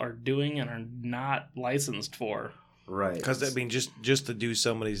people are doing and are not licensed for. Right. Because, I mean, just to do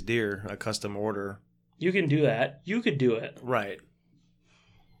somebody's deer, a custom order. You can do that. You could do it. Right.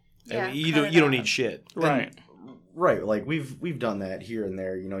 Yeah, I mean, you don't need shit. Right. Right, like we've done that here and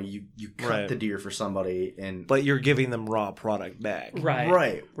there. You cut the deer for somebody, but you're giving them raw product back.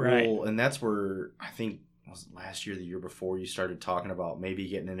 Right. Well, and that's where I think, was it last year, the year before, you started talking about maybe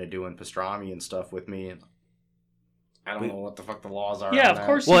getting into doing pastrami and stuff with me. I don't know what the fuck the laws are. Yeah, of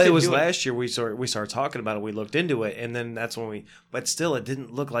course. Well, it was last year we started talking about it. We looked into it, and then that's when but still, it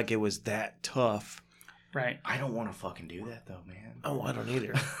didn't look like it was that tough. Right. I don't want to fucking do that though, man. Oh, I don't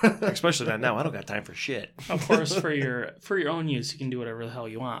either. Especially not now. I don't got time for shit. Of course, for your own use, you can do whatever the hell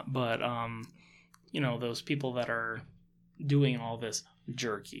you want. But those people that are doing all this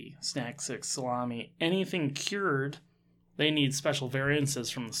jerky, snack sticks, salami, anything cured, they need special variances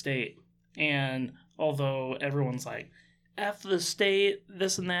from the state. And although everyone's like, F the state,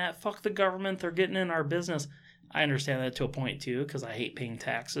 this and that, fuck the government, they're getting in our business. I understand that to a point too, because I hate paying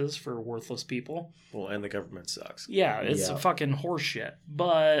taxes for worthless people. Well, and the government sucks. Yeah, it's fucking horseshit.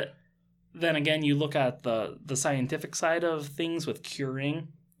 But then again, you look at the scientific side of things with curing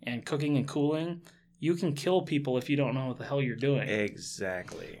and cooking and cooling. You can kill people if you don't know what the hell you're doing.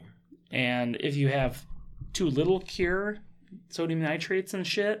 Exactly. And if you have too little cure, sodium nitrates and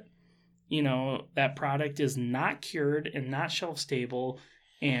shit, that product is not cured and not shelf stable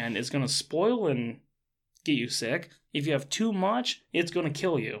and is going to spoil and get you sick. If you have too much, it's going to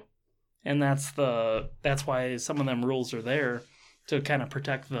kill you. And that's why some of them rules are there, to kind of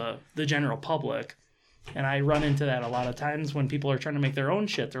protect the general public. And I run into that a lot of times when people are trying to make their own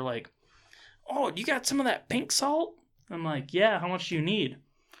shit. They're like, "Oh, you got some of that pink salt?" I'm like, "Yeah, how much do you need?"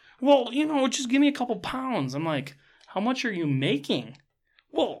 "Well, just give me a couple pounds." I'm like, "How much are you making?"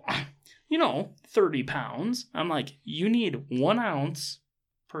 "Well, 30 pounds. I'm like, "You need 1 ounce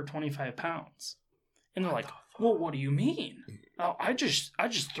per 25 pounds. And they're like, "Well, what do you mean?" "Oh, I just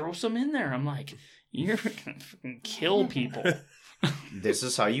throw some in there." I'm like, "You're gonna fucking kill people." This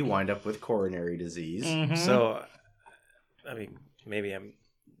is how you wind up with coronary disease. Mm-hmm. So, I mean, maybe I'm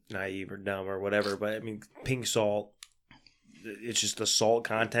naive or dumb or whatever, but I mean, pink salt, it's just the salt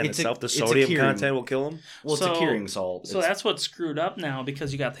content itself. The sodium content will kill them. Well, it's a curing salt. So that's what's screwed up now,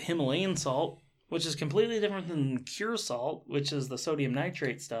 because you got the Himalayan salt, which is completely different than cure salt, which is the sodium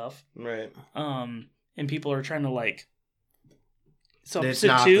nitrate stuff. Right. And people are trying to substitute. It's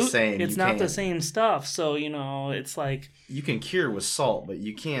not the same. It's not the same stuff. So, it's like, you can cure with salt, but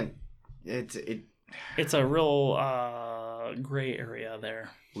you can't. It's a real gray area there.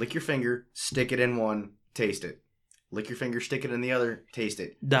 Lick your finger, stick it in one, taste it. Lick your finger, stick it in the other, taste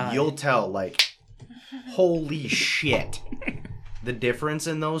it. Die. You'll tell, like, holy shit. The difference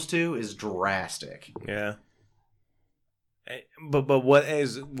in those two is drastic. Yeah. But what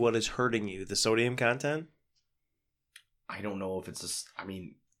is hurting you? The sodium content? I don't know if it's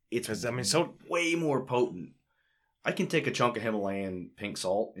it's so way more potent. I can take a chunk of Himalayan pink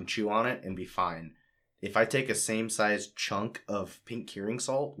salt and chew on it and be fine. If I take a same size chunk of pink curing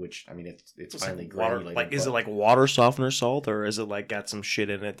salt, which it's finally like water, granulated. is it like water softener salt, or is it like got some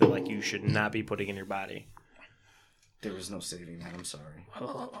shit in it that like you should not be putting in your body? There was no saving that. I'm sorry.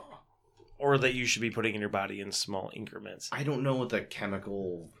 Or that you should be putting in your body in small increments. I don't know what the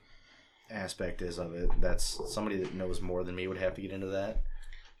chemical aspect is of it. That's somebody that knows more than me would have to get into that.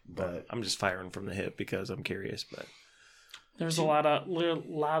 But I'm just firing from the hip because I'm curious. But there's a lot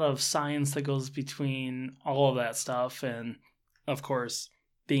of science that goes between all of that stuff, and of course,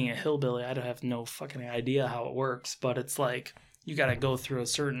 being a hillbilly, I don't have no fucking idea how it works. But it's like you got to go through a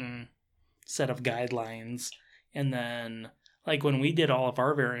certain set of guidelines, and then like when we did all of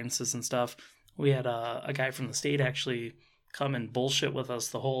our variances and stuff, we had a guy from the state actually come and bullshit with us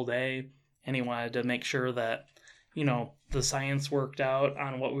the whole day, and he wanted to make sure that the science worked out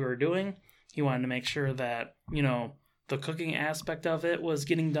on what we were doing. He wanted to make sure that the cooking aspect of it was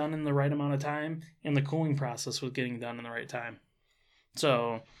getting done in the right amount of time, and the cooling process was getting done in the right time.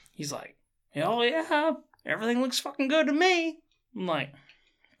 So he's like, oh yeah, everything looks fucking good to me. I'm like,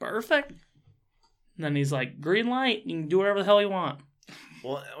 perfect. And then he's like, green light, you can do whatever the hell you want.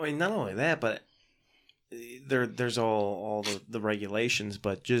 Well, I mean, not only that, but there's all the regulations,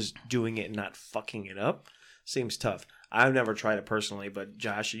 but just doing it and not fucking it up seems tough. I've never tried it personally, but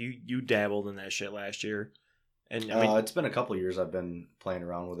Josh, you dabbled in that shit last year. And it's been a couple years I've been playing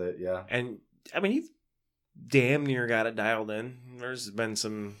around with it, yeah. And you've damn near got it dialed in. There's been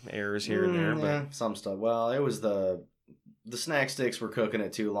some errors here and there, but some stuff. Well, it was the snack sticks were cooking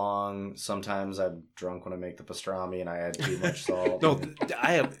it too long. Sometimes I'm drunk when I make the pastrami and I add too much salt. No,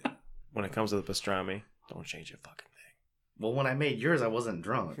 I have. When it comes to the pastrami, don't change a fucking thing. Well, when I made yours, I wasn't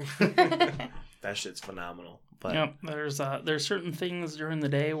drunk. That shit's phenomenal. But yep, there's certain things during the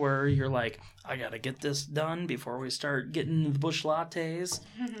day where you're like, I gotta get this done before we start getting the bush lattes,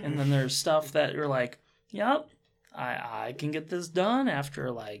 and then there's stuff that you're like, yep, I can get this done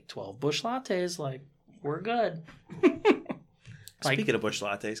after like 12 bush lattes. Like, we're good. Speaking of bush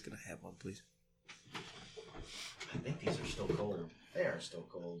lattes, can I have one, please? I think these are still cold. They are still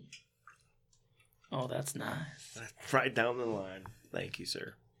cold. Oh, that's nice. Right down the line. Thank you,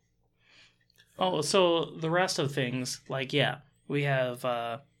 sir. Oh, so the rest of things, like, yeah, we have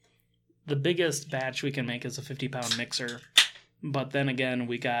the biggest batch we can make is a 50-pound mixer. But then again,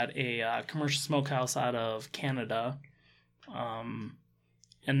 we got a commercial smokehouse out of Canada. And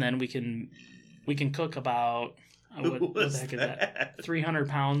then we can cook about, what the heck is that? 300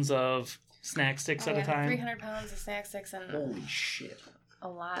 pounds of snack sticks at a time. 300 pounds of snack sticks and Holy shit. a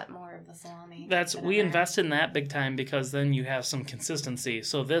lot more of the salami. We invest in that big time because then you have some consistency.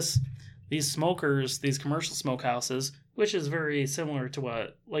 So these smokers, these commercial smokehouses, which is very similar to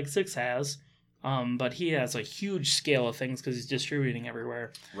what like Six has, but he has a huge scale of things because he's distributing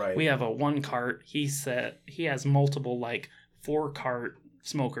everywhere. Right. We have a 1 cart. He said he has multiple like 4 cart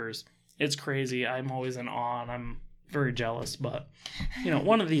smokers. It's crazy. I'm always in awe and I'm very jealous. But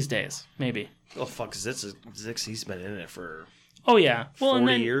one of these days, maybe. Oh fuck, Zix, he's been in it for. Oh yeah, well,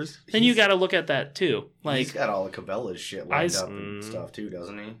 40 years. Then you got to look at that too. Like he's got all the Cabela's shit lined up and stuff too,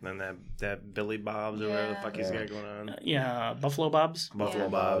 doesn't he? And that Billy Bob's or whatever the fuck he's got going on. Yeah, Buffalo Bob's. Buffalo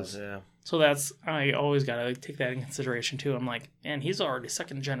Bob's, yeah. So I always got to take that in consideration too. I'm like, man, he's already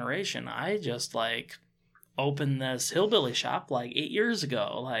second generation. I just like opened this hillbilly shop like 8 years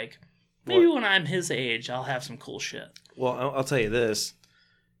ago. Like maybe when I'm his age, I'll have some cool shit. Well, I'll tell you this: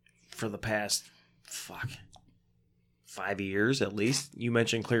 for the past 5 years at least, you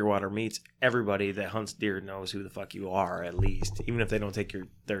mentioned Clearwater Meats. Everybody that hunts deer knows who the fuck you are, at least. Even if they don't take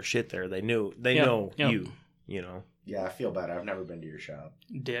their shit there, they know you. Yeah, I feel bad. I've never been to your shop.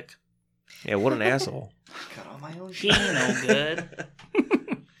 Dick. Yeah, what an asshole. I cut all my own He shit. ain't no good.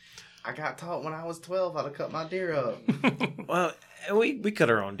 I got taught when I was 12 how to cut my deer up. Well, we cut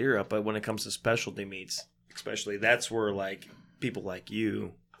our own deer up, but when it comes to specialty meats, especially, that's where like people like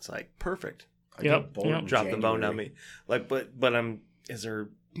you, it's like perfect. Yep. Drop the bone on me. Like, but is there?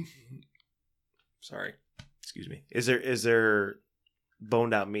 Sorry, excuse me. Is there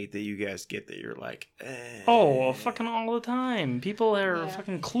boned out meat that you guys get that you're like, eh. Oh, fucking all the time. People are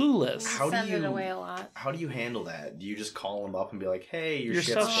fucking clueless. We send it away a lot. How do you handle that? Do you just call them up and be like, hey, your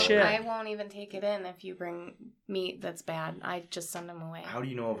stuff's shit's shit. I won't even take it in if you bring meat that's bad. I just send them away. How do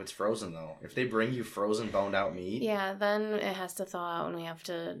you know if it's frozen, though? If they bring you frozen boned out meat? Yeah, then it has to thaw out and we have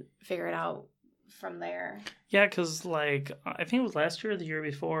to figure it out from there. Yeah, because, like, I think it was last year or the year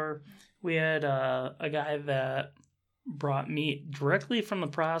before, we had a guy that brought meat directly from the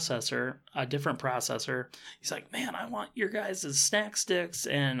processor, a different processor. He's like, man, I want your guys' snack sticks.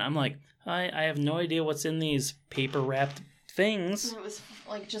 And I'm like, I have no idea what's in these paper wrapped things. It was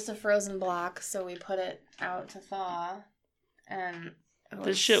like just a frozen block, so we put it out to thaw. And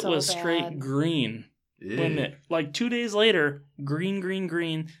This shit was straight green. When it, like 2 days later,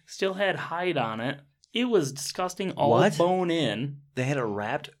 green, still had hide on it. It was disgusting, all What? bone in. They had it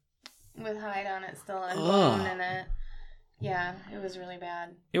wrapped? with hide on it still and bone in it. Yeah, it was really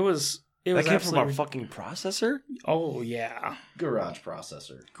bad. It was That came from our absolutely- fucking processor? Oh yeah, Garage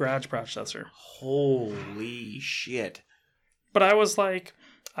processor. garage processor. Holy shit. But I was like,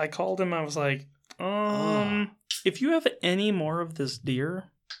 I called him. I was like, if you have any more of this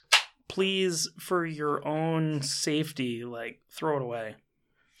deer, please, for your own safety, like throw it away.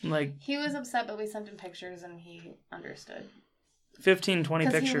 Like He was upset, but we sent him pictures and he understood. 15, 20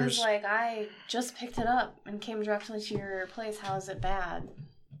 Because pictures. he was like, I just picked it up and came directly to your place. How is it bad?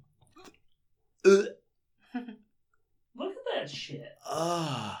 Look at that shit.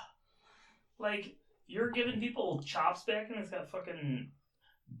 Like, you're giving people chops back and it's got fucking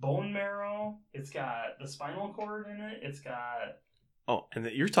bone marrow. It's got the spinal cord in it. It's got... Oh, and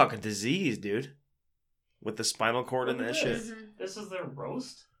you're talking disease, dude. With the spinal cord and Look that at shit. this. This is their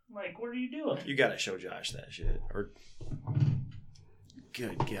roast? Like, what are you doing? You gotta show Josh that shit. Or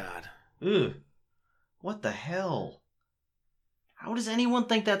good God. Ugh. What the hell? How does anyone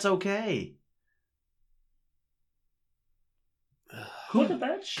think that's okay? Look at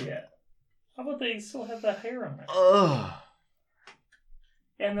that shit. How about they still have the hair on it? Ugh.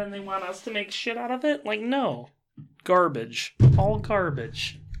 And then they want us to make shit out of it? Like, no. Garbage. All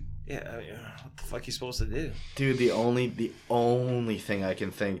garbage. Yeah, I mean, what the fuck are you supposed to do? Dude, the only thing I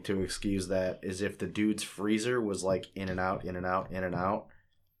can think to excuse that is if the dude's freezer was like in and out, and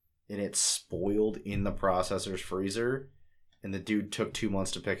it spoiled in the processor's freezer, and the dude took 2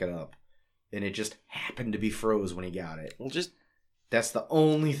 months to pick it up, and it just happened to be froze when he got it. Well, just... That's the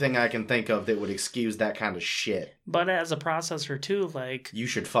only thing I can think of that would excuse that kind of shit. But as a processor, too, like... You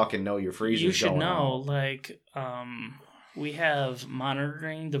should fucking know your freezer's You should going know, out. like, we have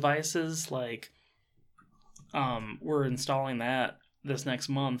monitoring devices, like, we're installing that this next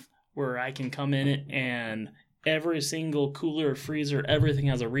month, where I can come in it and every single cooler, freezer, everything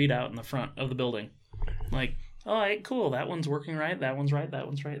has a readout in the front of the building. Like, all right, cool, that one's working right, that one's right, that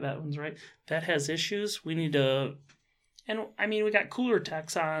one's right, that one's right. That has issues, we need to... And, I mean, we got cooler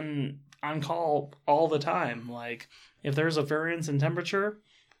techs on call all the time. Like, if there's a variance in temperature,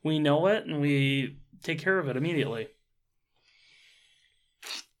 we know it, and we take care of it immediately.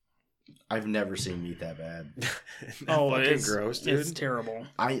 I've never seen meat that bad. Fucking gross, dude. It's terrible.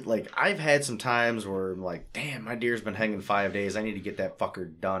 I've had some times where I'm like, damn, my deer's been hanging 5 days. I need to get that fucker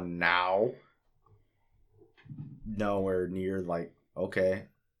done now. Nowhere near, like, okay.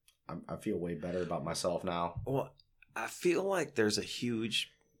 I feel way better about myself now. Well, I feel like there's a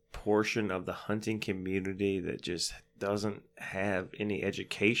huge portion of the hunting community that just doesn't have any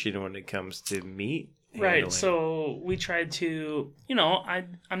education when it comes to meat Right, handling. so we tried to,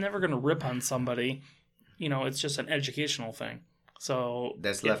 I'm never going to rip on somebody. It's just an educational thing. So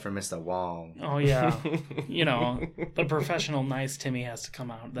That's left for Mr. Wong. Oh, yeah. The professional nice Timmy has to come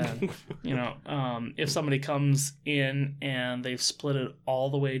out then. If somebody comes in and they've split it all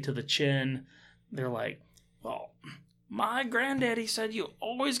the way to the chin, they're like, well, my granddaddy said you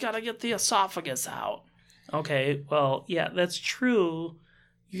always got to get the esophagus out. Okay, well, yeah, that's true.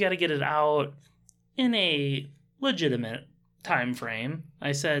 You got to get it out in a legitimate time frame.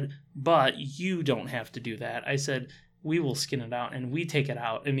 I said, but you don't have to do that. I said, we will skin it out, and we take it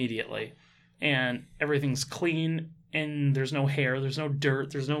out immediately. And everything's clean, and there's no hair, there's no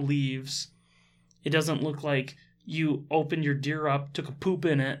dirt, there's no leaves. It doesn't look like you opened your deer up, took a poop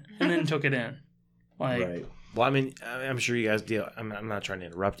in it, and then took it in. Like, Right. Well, I mean, I'm sure you guys deal. I'm not trying to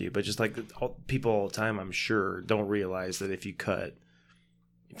interrupt you, but just like people all the time, I'm sure don't realize that if you cut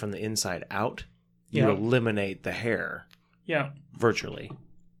from the inside out, you Yeah. eliminate the hair yeah. virtually,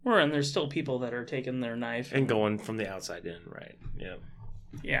 And there's still people that are taking their knife and going from the outside in. Right? Yeah.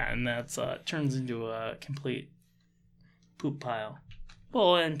 Yeah, and that's turns into a complete poop pile.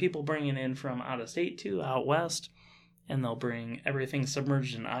 Well, and people bringing in from out of state too, out west, and they'll bring everything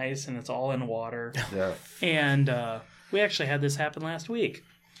submerged in ice, and it's all in water. Yeah. And we actually had this happen last week.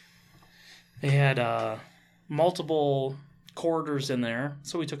 They had multiple corridors in there,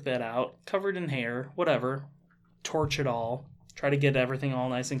 so we took that out, covered in hair, whatever, torch it all, try to get everything all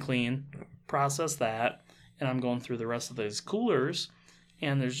nice and clean, process that, and I'm going through the rest of these coolers,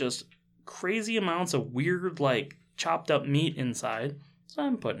 and there's just crazy amounts of weird, like, chopped up meat inside. So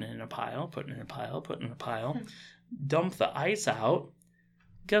I'm putting it in a pile, dump the ice out.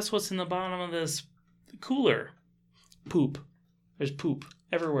 Guess what's in the bottom of this cooler? Poop. There's poop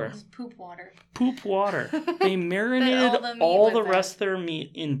everywhere. It's poop water. Poop water. They marinated all the rest of their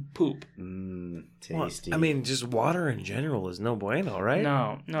meat in poop. Tasty. Well, I mean, just water in general is no bueno, right?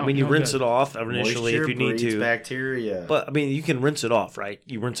 No. I mean, you rinse it off initially Moisture if you need breeds to. bacteria. But, I mean, you can rinse it off, right?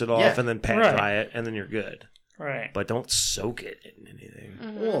 You rinse it off and then pat dry it, and then you're good. Right. But don't soak it in anything.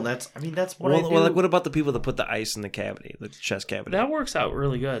 Mm-hmm. Well, that's what I do. Well, like, what about the people that put the ice in the cavity, the chest cavity? That works out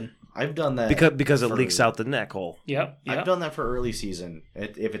really good. I've done that because it leaks out the neck hole. Yep. I've done that for early season.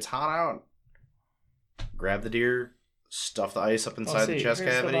 If it's hot out, grab the deer, stuff the ice up inside the chest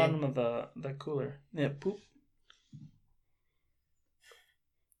here's cavity. The bottom of the cooler. Yeah, poop.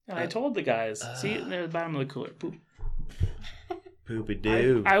 And I told the guys, see it near the bottom of the cooler, poop. Poopy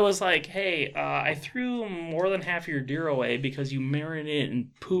doo. I was like, hey, I threw more than half your deer away because you marinated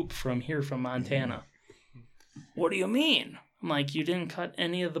in poop from Montana. What do you mean? I'm like, you didn't cut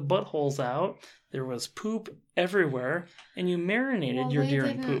any of the buttholes out. There was poop everywhere, and you marinated your deer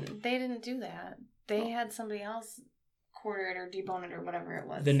in poop. They didn't do that. They had somebody else quarter it or debone it or whatever it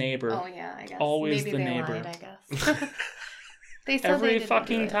was. The neighbor. Oh, yeah, I guess. Always Maybe the they neighbor. lied, I guess. They said Every they didn't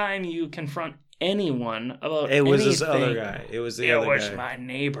fucking do it. time you confront anyone about It was anything, this other guy. It was the other it was guy. my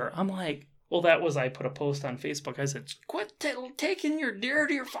neighbor. I'm like, well, that was, I put a post on Facebook. I said, quit taking your deer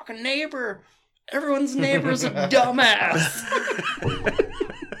to your fucking neighbor. Everyone's neighbor's a dumbass.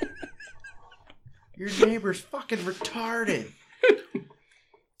 Your neighbor's fucking retarded.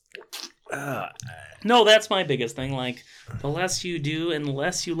 No, that's my biggest thing. Like, the less you do and the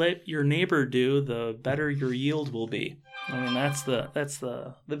less you let your neighbor do, the better your yield will be. I mean, that's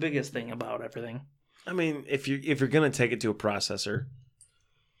the biggest thing about everything. I mean, if you're gonna take it to a processor,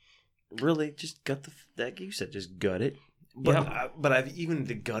 really just gut like you said, just gut it. But but I've even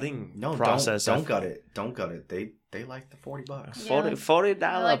the gutting process. Don't gut it. Don't gut it. They like the $40. Yeah.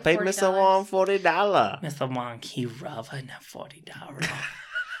 $40. like Pay Mr. Wong $40. Mr. Monkey rather than $40.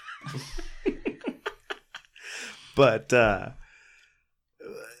 But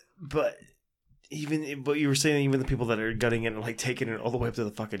you were saying even the people that are gutting it and like taking it all the way up to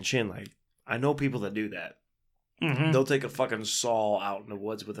the fucking chin, like I know people that do that. Mm-hmm. They'll take a fucking saw out in the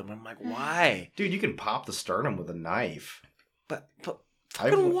woods with them. I'm like, why? Dude, you can pop the sternum with a knife. But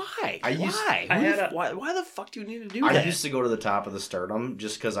fucking why? Why the fuck do you need to do that? I used to go to the top of the sternum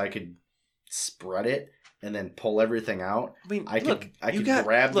just because I could spread it and then pull everything out. I mean, I could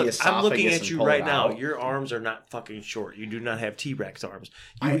grab the esophagus. I'm looking at and you pull right it now. out. Your arms are not fucking short. You do not have T-Rex arms.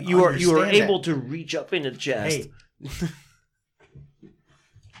 I You are understand able that. to reach up in the chest. Hey.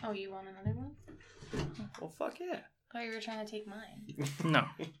 Oh, you want another one? Well, fuck yeah. I thought you were trying to take mine. No.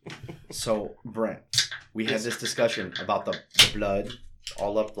 So, Brent, we had this discussion about the blood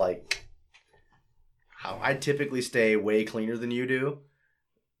all up, like, how I typically stay way cleaner than you do.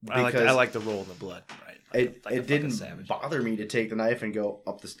 I like the roll in the blood, right? It didn't bother me to take the knife and go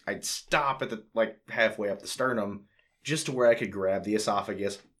up the... I'd stop at the, like, halfway up the sternum just to where I could grab the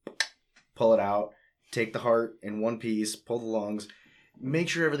esophagus, pull it out, take the heart in one piece, pull the lungs, make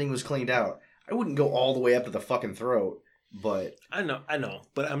sure everything was cleaned out. I wouldn't go all the way up to the fucking throat, but... I know,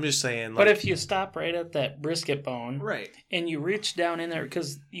 but I'm just saying... Like, But if you stop right at that brisket bone... Right. And you reach down in there,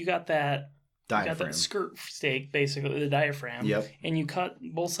 because you got that... Diaphragm. You got that skirt steak, basically, the diaphragm. Yep. And you cut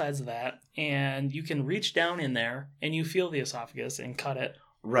both sides of that, and you can reach down in there, and you feel the esophagus and cut it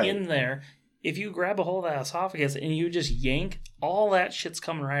in there. If you grab a hold of that esophagus and you just yank, all that shit's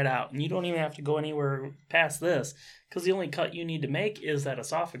coming right out. And you don't even have to go anywhere past this, because the only cut you need to make is that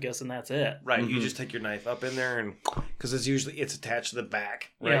esophagus, and that's it. Right. You just take your knife up in there, and... Because it's attached to the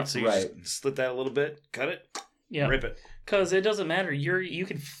back, right? Yeah. So you just slit that a little bit, cut it, rip it. Because it doesn't matter. You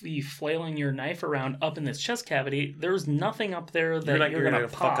could be flailing your knife around up in this chest cavity. There's nothing up there that you're going to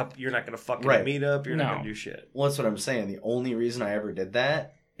pop. fuck up. You're not going to fuck Right. meat up. You're not No. going to do shit. Well, that's what I'm saying. The only reason I ever did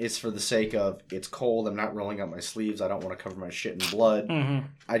that is for the sake of, it's cold, I'm not rolling up my sleeves, I don't want to cover my shit in blood. Mm-hmm.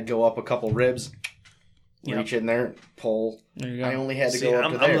 I'd go up a couple ribs, reach in there, pull. There you go. I only had to See, go up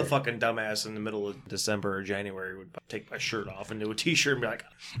I'm to there. the fucking dumbass in the middle of December or January would take my shirt off and do a t-shirt and be like...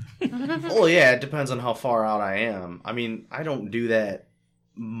 Well, yeah, it depends on how far out I am. I mean, I don't do that.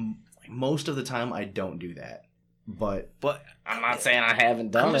 Most of the time, I don't do that. But But I'm not saying I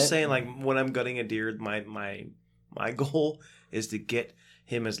haven't done I'm it. just saying, like, when I'm gutting a deer, my goal is to get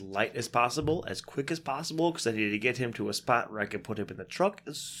him as light as possible, as quick as possible, because I need to get him to a spot where I can put him in the truck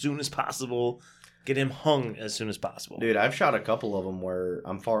as soon as possible, get him hung as soon as possible. Dude, I've shot a couple of them where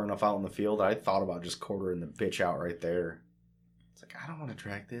I'm far enough out in the field. I thought about just quartering the bitch out right there. It's like, I don't want to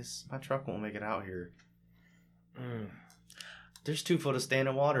drag this. My truck won't make it out here. There's 2 foot of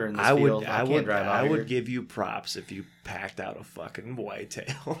standing water in this field. I would give you props if you packed out a fucking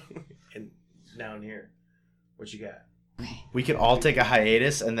whitetail and down here. What you got? We could all take a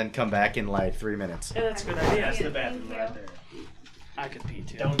hiatus and then come back in like 3 minutes. Yeah, that's a good idea. That's the bathroom right there. I could pee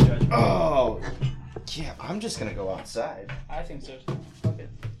too. Don't judge me. Oh, yeah. I'm just gonna go outside. I think so. Okay.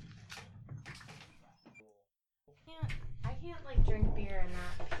 I can't like drink beer and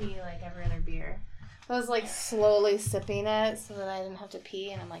not pee like every other beer. I was like slowly sipping it so that I didn't have to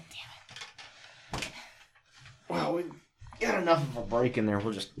pee, and I'm like, damn it. Well, we got enough of a break in there.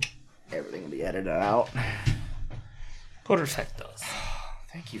 Everything will be edited out. Perfectos.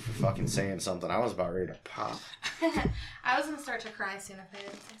 Thank you for fucking saying something. I was about ready to pop. I was gonna start to cry soon if I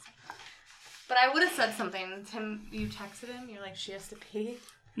didn't say something. But I would have said something. Tim, you texted him. You're like, she has to pee.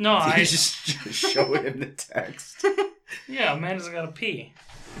 No, I You just show it in the text. Yeah, Amanda's got to pee.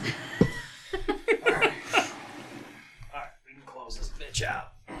 Alright, we can close this bitch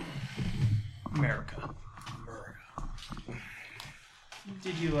out. America.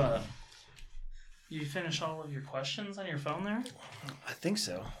 Did you finish all of your questions on your phone there? I think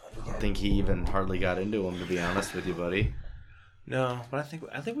so. I think he even hardly got into them, to be honest with you, buddy. No, but I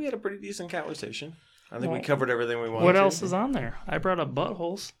think we had a pretty decent conversation. I think we Well, covered everything we wanted. What to. else is on there? I brought up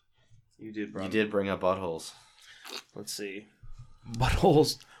buttholes. You did. You did bring up buttholes. Let's see.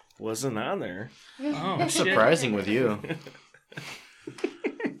 Buttholes wasn't on there. Oh, That's shit. surprising with you.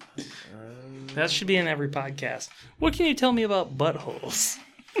 That should be in every podcast. What can you tell me about buttholes?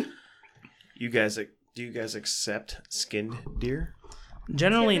 Do you guys accept skinned deer?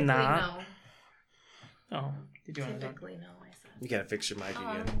 Generally Typically, not. No. Oh, did you want to talk? Typically, no, I said. You gotta fix your mic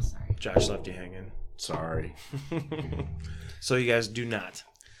Oh, again. I'm sorry. Josh left you hanging. Sorry. So you guys do not.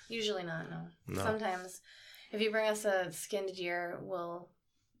 Usually not, no. No. Sometimes, if you bring us a skinned deer, we'll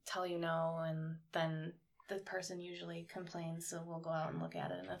tell you no, and then the person usually complains, so we'll go out and look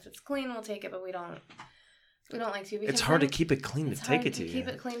at it. And if it's clean, we'll take it, but we don't like to. It's hard to keep it clean to take it to you. Keep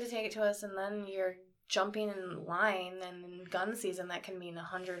it clean to take it to us, and then you're jumping in line, and in gun season, that can mean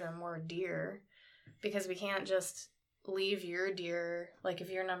 100 or more deer, because we can't just leave your deer, like if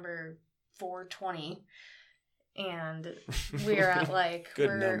you're number 420, and we're at like,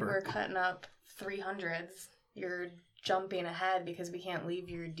 we're cutting up 300s, you're jumping ahead because we can't leave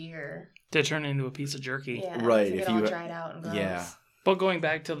your deer. To turn into a piece of jerky. Yeah, Right, to if get all you- dried out and gross. Yeah. But going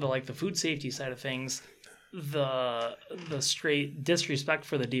back to the food safety side of things, the straight disrespect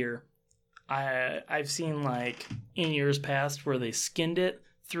for the deer, I've seen like in years past where they skinned it,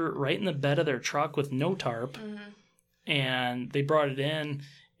 threw it right in the bed of their truck with no tarp, and they brought it in,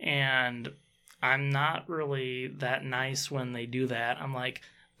 and I'm not really that nice when they do that. I'm like,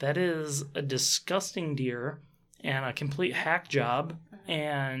 that is a disgusting deer and a complete hack job,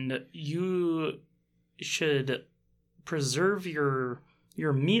 and you should preserve your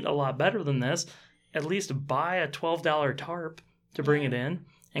meat a lot better than this. At least buy a $12 tarp to bring it in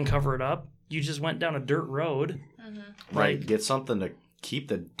and cover it up. You just went down a dirt road. Right. Get something to keep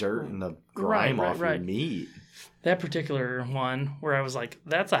the dirt and the grime off your meat. That particular one where I was like,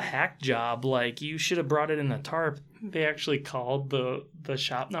 that's a hack job. Like, you should have brought it in a tarp. They actually called the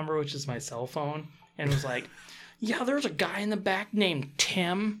shop number, which is my cell phone, and was like, yeah, there's a guy in the back named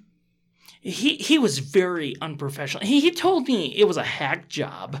Tim. He was very unprofessional. He told me it was a hack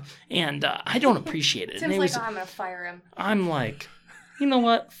job, and I don't appreciate it. Tim's and like, I'm going to fire him. I'm like, you know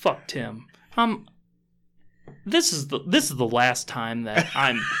what? Fuck Tim. This is the last time that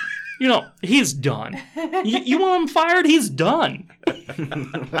I'm... You know, he's done. You want him fired? He's done.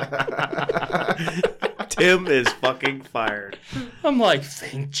 Tim is fucking fired. I'm like,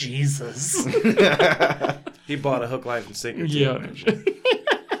 thank Jesus. He bought a hook, line, and sinker. Yeah.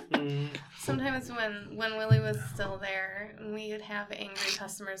 Sometimes when Willie was still there, we would have angry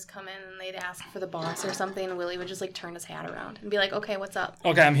customers come in and they'd ask for the boss or something, and Willie would just like turn his hat around and be like, okay, what's up?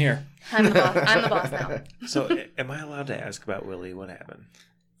 Okay, I'm here. I'm the boss. I'm the boss now. So, am I allowed to ask about Willie? What happened?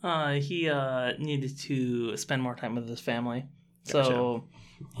 He needed to spend more time with his family. Gotcha. So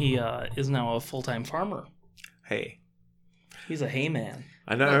he is now a full-time farmer. Hey. He's a hay man.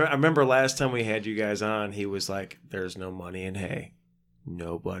 I remember last time we had you guys on, he was like, there's no money in hay.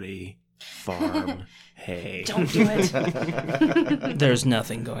 Nobody farm hay. Don't do it. There's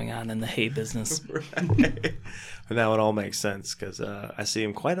nothing going on in the hay business. Right. And that would all make sense because I see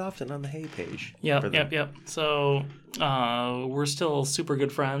him quite often on the hay page. Yep. So we're still super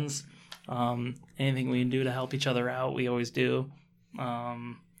good friends. Anything we can do to help each other out, we always do.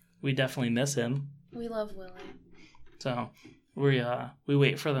 We definitely miss him. We love Willie. So we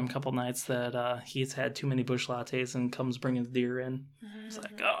wait for them couple nights that he's had too many bush lattes and comes bringing the deer in. It's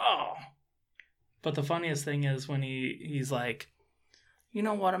like, oh. But the funniest thing is when he's like, you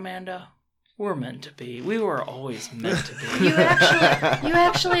know what, Amanda? We're meant to be. We were always meant to be. You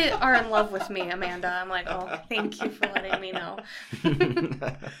actually are in love with me, Amanda. I'm like, oh, thank you for letting me know.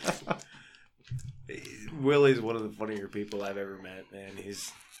 Willie's one of the funnier people I've ever met, man.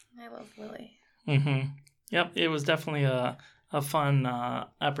 I love Willie. Mm-hmm. Yep, it was definitely a fun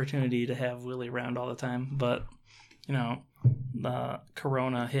opportunity to have Willie around all the time. But, you know, the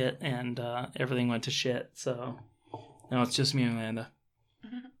corona hit and everything went to shit. So now it's just me and Amanda.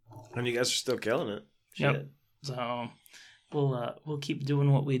 And you guys are still killing it. Yep. Shit. So we'll keep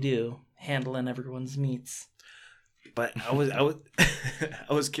doing what we do, handling everyone's meats. But I was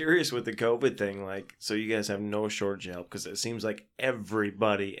I was curious with the COVID thing. Like, so you guys have no shortage of help because it seems like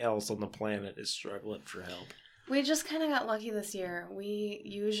everybody else on the planet is struggling for help. We just kind of got lucky this year. We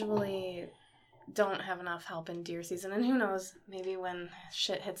usually don't have enough help in deer season, and who knows? Maybe when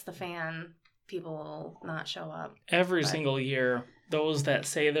shit hits the fan, people will not show up. Every single year, those that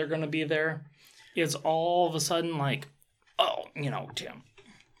say they're going to be there, it's all of a sudden like, oh, Tim,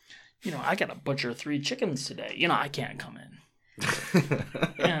 I got to butcher 3 chickens today. I can't come in.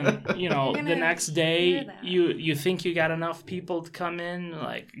 And, the next day, you think you got enough people to come in.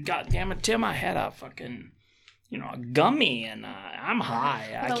 Like, God damn it, Tim, I had a fucking, a gummy and I'm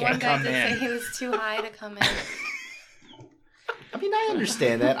high. I can't come in. The one guy did say he was too high to come in. I mean, I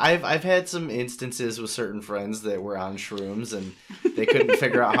understand that. I've had some instances with certain friends that were on shrooms and they couldn't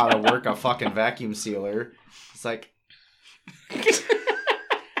figure out how to work a fucking vacuum sealer. It's like,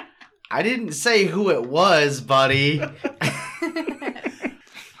 I didn't say who it was, buddy.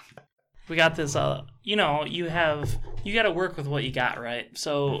 We got this, you got to work with what you got, right?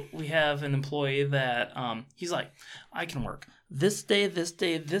 So we have an employee that, he's like, I can work this day, this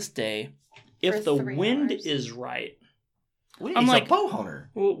day, this day, if the wind is right. Wait, I'm he's like, a bow hunter.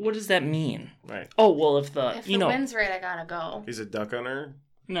 Well, what does that mean? Right. Oh, well, if the wind's right, I gotta go. He's a duck hunter?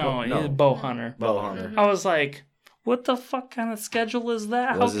 No, he's a bow hunter. Bow hunter. Mm-hmm. I was like, what the fuck kind of schedule is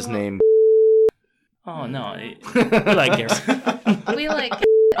that? What was his name? Oh, no. We like Gary. We like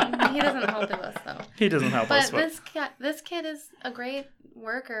he doesn't help us, though. He doesn't help us. But this kid is a great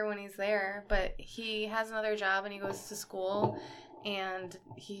worker when he's there, but he has another job and he goes to school, and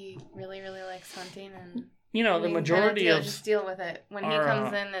he really, really likes hunting. And the majority of... Just deal with it. When he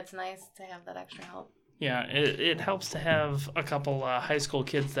comes in, it's nice to have that extra help. Yeah, it helps to have a couple high school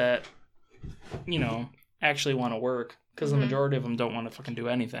kids that, actually want to work, because the majority of them don't want to fucking do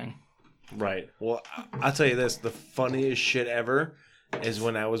anything. Right. Well, I'll tell you this. The funniest shit ever is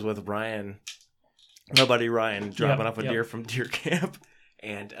when I was with Ryan, my buddy Ryan, dropping off a deer from deer camp.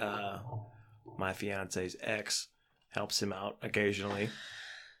 And my fiance's ex helps him out occasionally.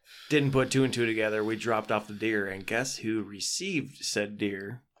 Didn't put 2 and 2 together. We dropped off the deer, and guess who received said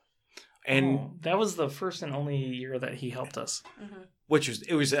deer? And that was the first and only year that he helped us. Mm-hmm. Which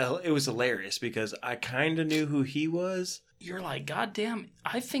was hilarious because I kind of knew who he was. You're like, God damn,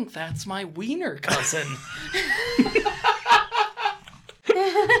 I think that's my wiener cousin.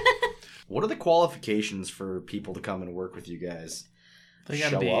 What are the qualifications for people to come and work with you guys? They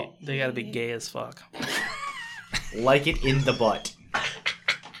gotta be gay as fuck. Like it in the butt.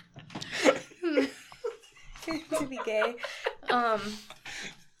 To be gay.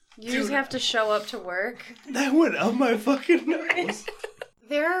 You just have to show up to work. That went up my fucking nose.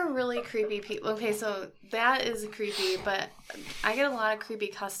 There are really creepy people. Okay, so that is creepy, but I get a lot of creepy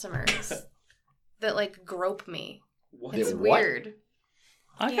customers that, like, grope me. What? It's What? weird.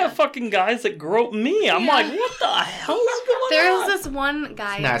 I got fucking guys that grope me. I'm like, what the hell is going There's on? this one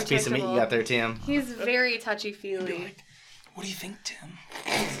guy. Nice piece of meat you got there, Tim. He's very touchy-feely. Like, what do you think, Tim?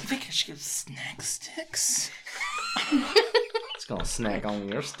 I think I should give snack sticks. It's gonna snack on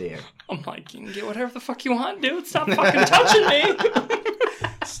your stick. I'm like, you can get whatever the fuck you want, dude. Stop fucking touching me.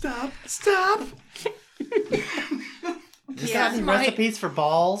 Stop. Just got any recipes for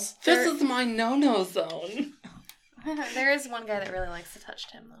balls? This is my no-no zone. There is one guy that really likes to touch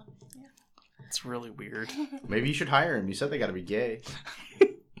Tim, though. Yeah. It's really weird. Maybe you should hire him. You said they gotta be gay.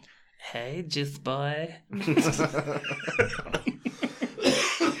 Hey, juice boy.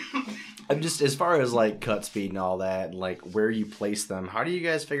 I'm just, as far as like cut speed and all that, and like where you place them, how do you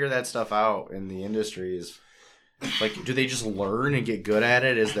guys figure that stuff out in the industries? Like, do they just learn and get good at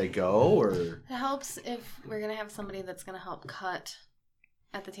it as they go, or? It helps if we're going to have somebody that's going to help cut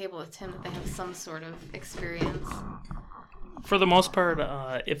at the table with Tim, that they have some sort of experience. For the most part,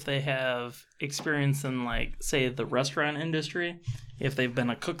 if they have experience in, like, say, the restaurant industry, if they've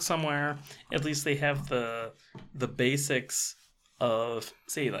been a cook somewhere, at least they have the basics of,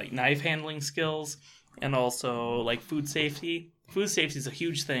 say, like, knife handling skills, and also, like, food safety. Food safety is a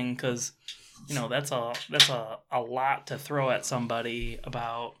huge thing, because, you know, that's a lot to throw at somebody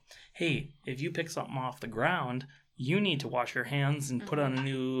about, hey, if you pick something off the ground, you need to wash your hands and put on a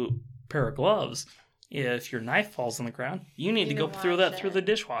new pair of gloves. If your knife falls on the ground, you need to go through that through the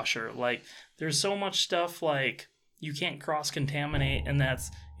dishwasher. Like, there's so much stuff, like, you can't cross-contaminate, and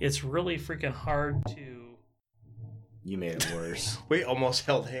it's really freaking hard to... You made it worse. We almost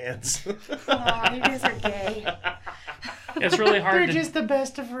held hands. Aw, you guys are gay. It's really hard to just the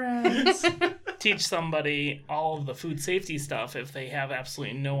best of friends. teach somebody all of the food safety stuff if they have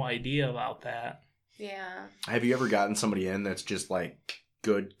absolutely no idea about that. Yeah. Have you ever gotten somebody in that's just like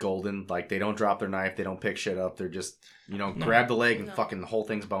good golden, like they don't drop their knife, they don't pick shit up, they're just, you know, grab the leg and fucking the whole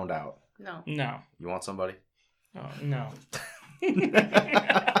thing's boned out? No. You want somebody? Oh, no.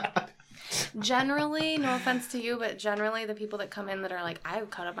 Generally, no offense to you, but generally the people that come in that are like, I've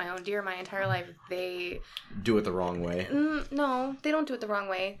cut up my own deer my entire life, they... Do it the wrong way. No, they don't do it the wrong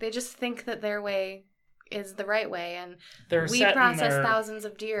way. They just think that their way is the right way, and we process thousands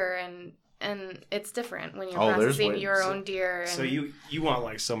of deer, and it's different when you're processing your own deer. And so you want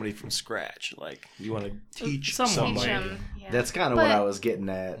like somebody from scratch, like you want to teach someone. somebody. Teach 'em, yeah. That's kind of what I was getting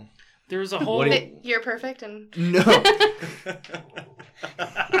at. There's a whole... You're perfect, and... No.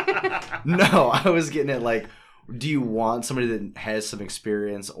 No, I was getting at, like, do you want somebody that has some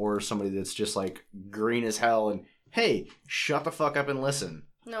experience or somebody that's just, like, green as hell and, hey, shut the fuck up and listen?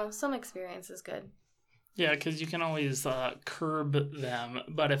 No, some experience is good. Yeah, because you can always curb them,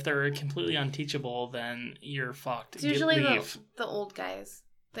 but if they're completely unteachable, then you're fucked. It's usually the old guys.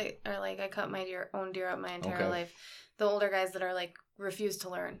 They are like, I cut my own deer up my entire life. The older guys that are like, refuse to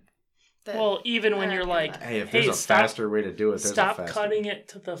learn. Well, even when you're like, hey, if there's a faster way to do it, there's stop a faster. cutting it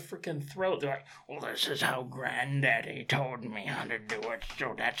to the freaking throat. They're like, well, this is how Granddaddy told me how to do it,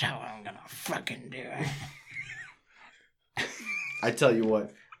 so that's how I'm gonna fucking do it. I tell you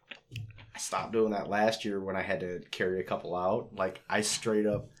what, I stopped doing that last year when I had to carry a couple out. Like, I straight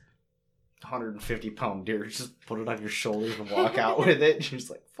up 150-pound deer, just put it on your shoulders and walk out with it. She's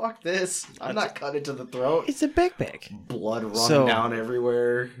like, fuck this. I'm not cutting it to the throat. It's a backpack. Blood running down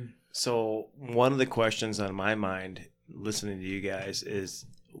everywhere. So one of the questions on my mind, listening to you guys, is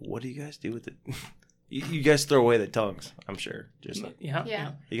what do you guys do with it? You guys throw away the tongues, I'm sure. Just like,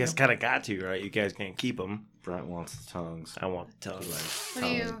 yeah. You guys kind of got to, right? You guys can't keep them. Brent wants the tongues. I want the tongues. What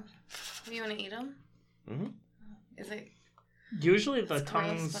do you want to eat them? Mm-hmm. Is it? Usually the It's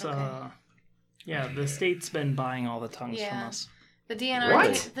tongues. gross, but okay. The state's been buying all the tongues from us. The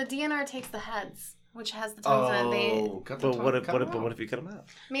DNR. The DNR takes the heads, which has the tongues in it. But what if you cut them out?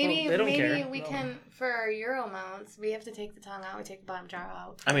 Maybe care. we can, for our Euro mounts, we have to take the tongue out. We take the bottom jaw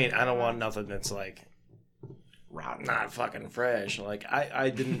out. I mean, I don't want nothing that's like not fucking fresh. Like I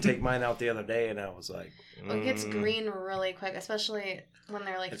didn't take mine out the other day, and I was like, It gets green really quick, especially when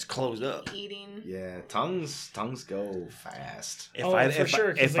they're like it's closed up. Eating. Yeah, tongues go fast. If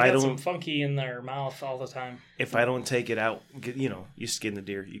I don't, some funky in their mouth all the time. If I don't take it out, you skin the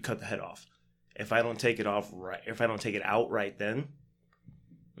deer, you cut the head off. If I don't take it off right, if I don't take it out right, then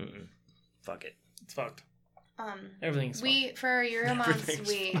fuck it, it's fucked. Everything's fucked. For our Euro mounts,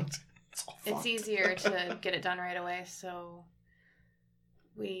 it's easier to get it done right away. So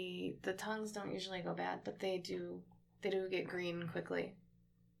the tongues don't usually go bad, but they do get green quickly.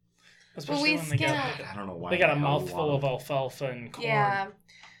 Especially when I don't know why they got a mouthful of alfalfa and corn.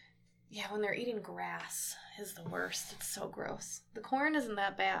 Yeah, when they're eating grass is the worst. It's so gross. The corn isn't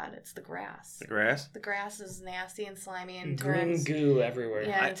that bad. It's the grass. The grass? The grass is nasty and slimy and green goo everywhere.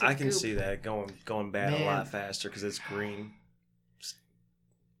 Yeah, I can see that going bad a lot faster because it's green.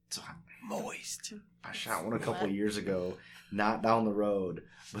 It's moist. I shot one a couple of years ago, not down the road,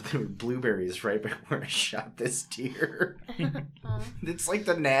 but there were blueberries right by where I shot this deer. It's like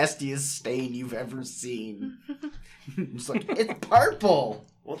the nastiest stain you've ever seen. It's like, it's purple.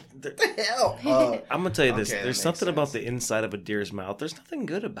 What the hell? I'm going to tell you this. There's something about the inside of a deer's mouth. There's nothing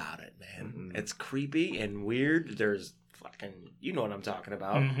good about it, man. Mm-hmm. It's creepy and weird. There's fucking... You know what I'm talking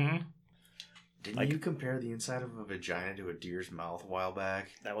about. Mm-hmm. Didn't you compare the inside of a vagina to a deer's mouth a while back?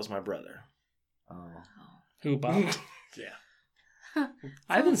 That was my brother. Oh. Who, Bob? Yeah.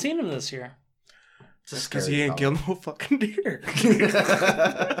 I haven't seen him this year. Just because he ain't killed no fucking deer.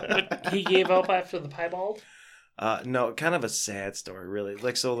 He gave up after the piebald? No, kind of a sad story, really.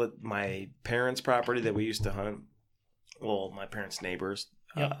 Like, so my parents' property that we used to hunt, well, my parents' neighbors,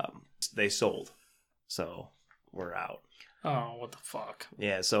 they sold. So we're out. Oh, what the fuck?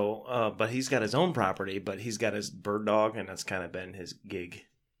 Yeah, so, but he's got his own property, but he's got his bird dog, and that's kind of been his gig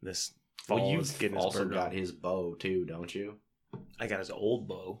this fall. Well, you've getting his also bird got dog. his bow, too, don't you? I got his old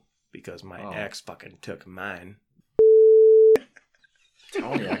bow because my ex fucking took mine.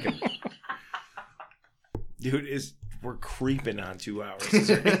 Tony, I could... Dude, we're creeping on 2 hours. Is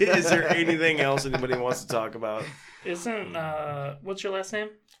there anything else anybody wants to talk about? Isn't, what's your last name?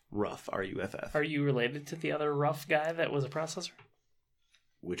 Ruff, R-U-F-F. Are you related to the other rough guy that was a processor?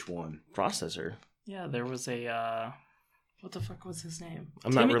 Which one? Processor? Yeah, there was a, what the fuck was his name?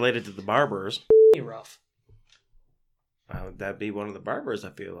 I'm not related to the barbers. Rough. Would that be one of the barbers,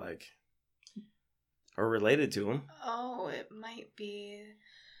 I feel like? Or related to him? Oh, it might be.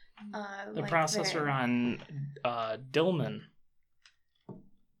 The processor on Dillman.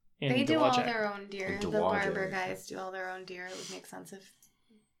 They do Dowagiac. all their own deer. The barber guys do all their own deer. It would make sense if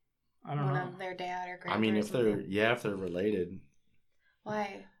I don't one know. of their dad or grandparents. I mean, if they're related.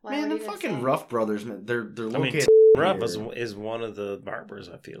 Why? Man, the fucking Ruff brothers, man, they're located. Ruff is one of the barbers,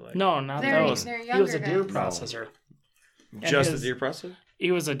 I feel like. No, not those. He was a deer processor. Just a deer processor?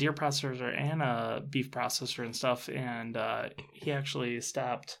 He was a deer processor and a beef processor and stuff, and he actually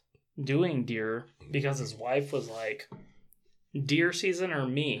stopped doing deer because his wife was like, deer season or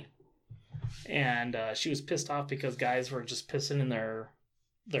me? And she was pissed off because guys were just pissing in their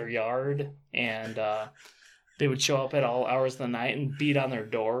yard, and they would show up at all hours of the night and beat on their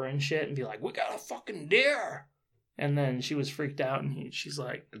door and shit and be like, we got a fucking deer. And then she was freaked out, and she's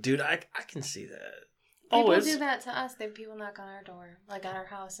like, dude, I can see that. People do that to us. They have people knock on our door, like at our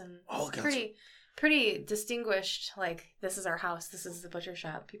house, and it's pretty distinguished. Like, this is our house. This is the butcher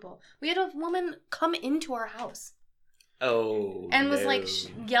shop. We had a woman come into our house. Oh, and was like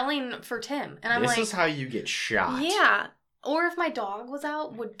yelling for Tim, and I'm like, "This is how you get shot." Yeah, or if my dog was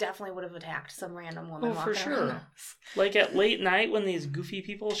out, would have attacked some random woman. Oh, for sure. Around. Like at late night when these goofy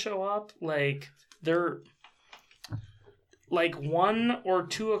people show up, like they're like 1 or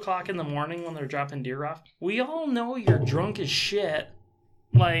 2 o'clock in the morning when they're dropping deer off. We all know you're drunk as shit.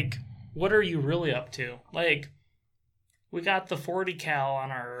 Like, what are you really up to? Like, we got the 40 cal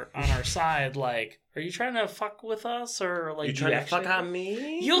on our side. Like, are you trying to fuck with us, or like you trying to fuck on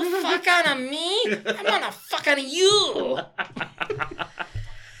me? You fuck on me? I'm gonna fuck on you.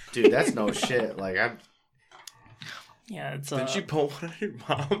 Dude, that's no shit. Like yeah, it's. Did you pull one on your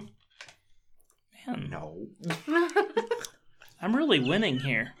mom? Man, no. I'm really winning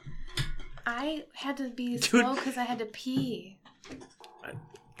here. I had to be slow because I had to pee.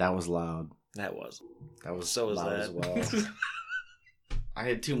 That was loud. That was so was loud that. as well. I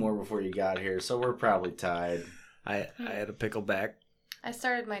had 2 more before you got here, so we're probably tied. I had a pickleback. I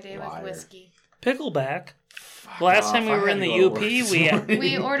started my day with whiskey. Pickleback. Last time we were in the UP,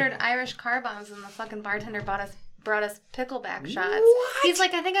 we ordered Irish car bombs, and the fucking bartender brought us pickleback shots. What? He's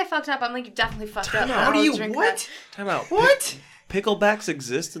like, I think I fucked up. I'm like, you definitely fucked up. How do you what? Time out. What? Picklebacks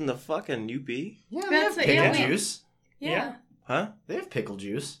exist in the fucking UP? Yeah, That's they have it. pickle juice. Yeah. Huh? They have pickle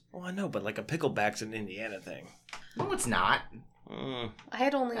juice. Oh, I know, but like a pickleback's an Indiana thing. No, it's not. I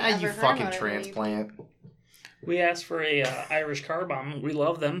had only Ah, ever you heard fucking about transplant. We asked for a Irish car bomb. We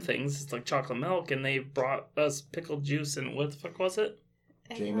love them things. It's like chocolate milk, and they brought us pickled juice. And what the fuck was it?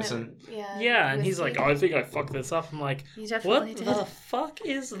 Jameson. Yeah. Yeah, and he's whiskey. like, "Oh, I think I fucked this up." I'm like, You definitely "What did. the fuck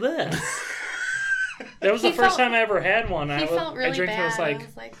is this?" That was He the first felt- time I ever had one. He felt really I drank bad. it. I I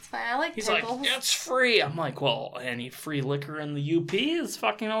was like, it's fine. I like he's pickles. like, "It's free." I'm like, "Well, any free liquor in the UP is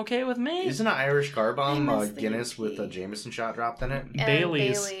fucking okay with me." Isn't an Irish car bomb I miss the Guinness UP. with a Jameson shot dropped in it? And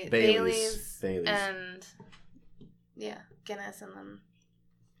Bailey's. Bailey's. Bailey's. And yeah, Guinness, and then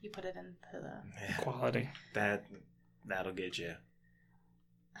you put it into the. Quality. That'll get you.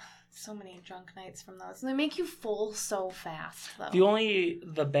 So many drunk nights from those. And they make you full so fast, though.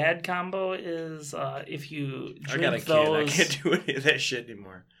 The bad combo is if you I drink got a kid. those. I can't do any of that shit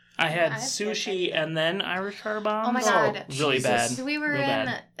anymore. I had I have sushi kids. and then Irish car bombs. Oh my god. Really Jesus. bad. So we were Real in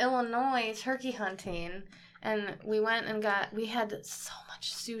bad. Illinois turkey hunting, and we went and we had so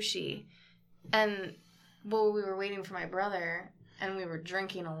much sushi. And we were waiting for my brother, and we were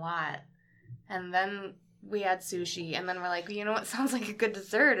drinking a lot. And then we had sushi, and then we're like, you know what sounds like a good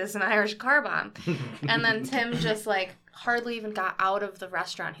dessert is an Irish car bomb. And then Tim just like hardly even got out of the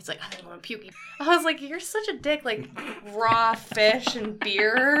restaurant. He's like, I think I'm gonna puke. I was like, you're such a dick, like raw fish and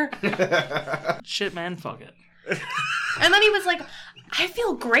beer. Shit, man, fuck it. And then he was like, I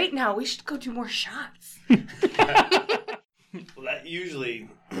feel great now. We should go do more shots. Well, that usually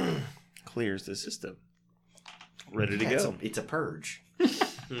clears the system. Ready to go. It's a purge.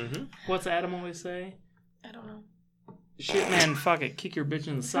 Mm-hmm. What's Adam always say? I don't know. Shit, man, fuck it. Kick your bitch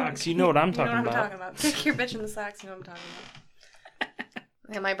in the socks. You know what I'm talking about. Kick your bitch in the socks. You know what I'm talking about.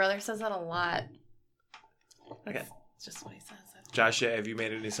 Yeah, my brother says that a lot. That's just what he says. Josh, have you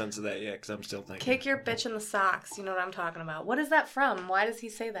made any sense of that yet? Because I'm still thinking. Kick your bitch in the socks. You know what I'm talking about. What is that from? Why does he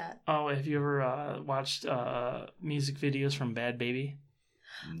say that? Oh, have you ever watched music videos from Bad Baby?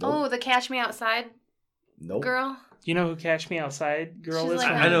 Nope. Oh, the Catch Me Outside Nope. girl? You know who Catch Me Outside girl She's is? like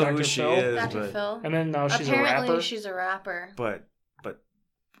from I know Dr. who she Phil? is. Dr. but- Phil. And then now she's Apparently, a rapper. she's a rapper.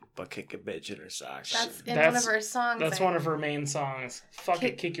 But kick a bitch in her socks. That's in That's- one of her songs. That's one of her main songs. Fuck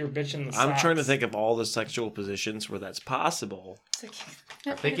it, kick your bitch in the socks. I'm trying to think of all the sexual positions where that's possible.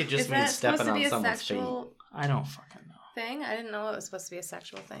 I think it just Is means that supposed stepping to on be a someone's sexual I don't fucking know. thing? I didn't know it was supposed to be a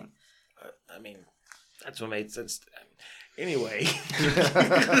sexual thing. I mean, that's what made sense. Anyway.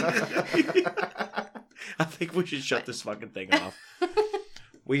 I think we should shut this fucking thing off.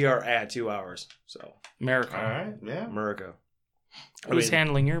 We are at 2 hours, so. America. All right. Yeah. America. Who's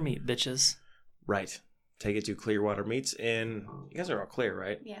handling your meat, bitches? Right. Take it to Clearwater Meats, and you guys are all clear,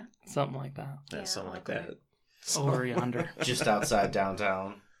 right? Yeah. Something like that. Yeah, something all like clear. that. Over yonder. Just outside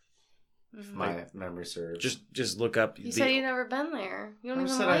downtown. Mhm. My memory serves. Just look up. You said you've never been there. You don't Never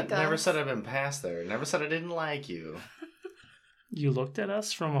even said like us. Never said I've been past there. Never said I didn't like you. You looked at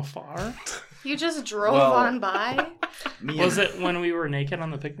us from afar? You just drove Well- on by. Was it when we were naked on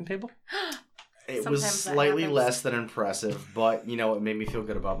the picnic table? It was Sometimes that slightly happens. less than impressive, but you know, it made me feel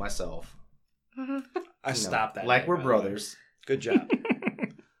good about myself. I You know, stopped that. Like night, we're by the way. brothers. Good job.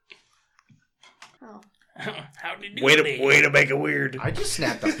 Oh. How did you way do to make it weird. I just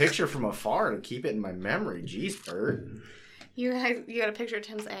snapped a picture from afar to keep it in my memory. Jeez, Bert. You got a picture of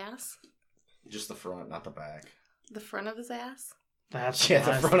Tim's ass? Just the front, not the back. The front of his ass? That's Yeah,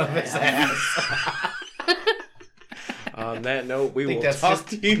 the nice front of to his have. ass. On that note, we Think will that's talk just-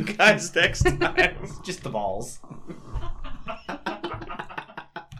 to you guys next time. Just the balls.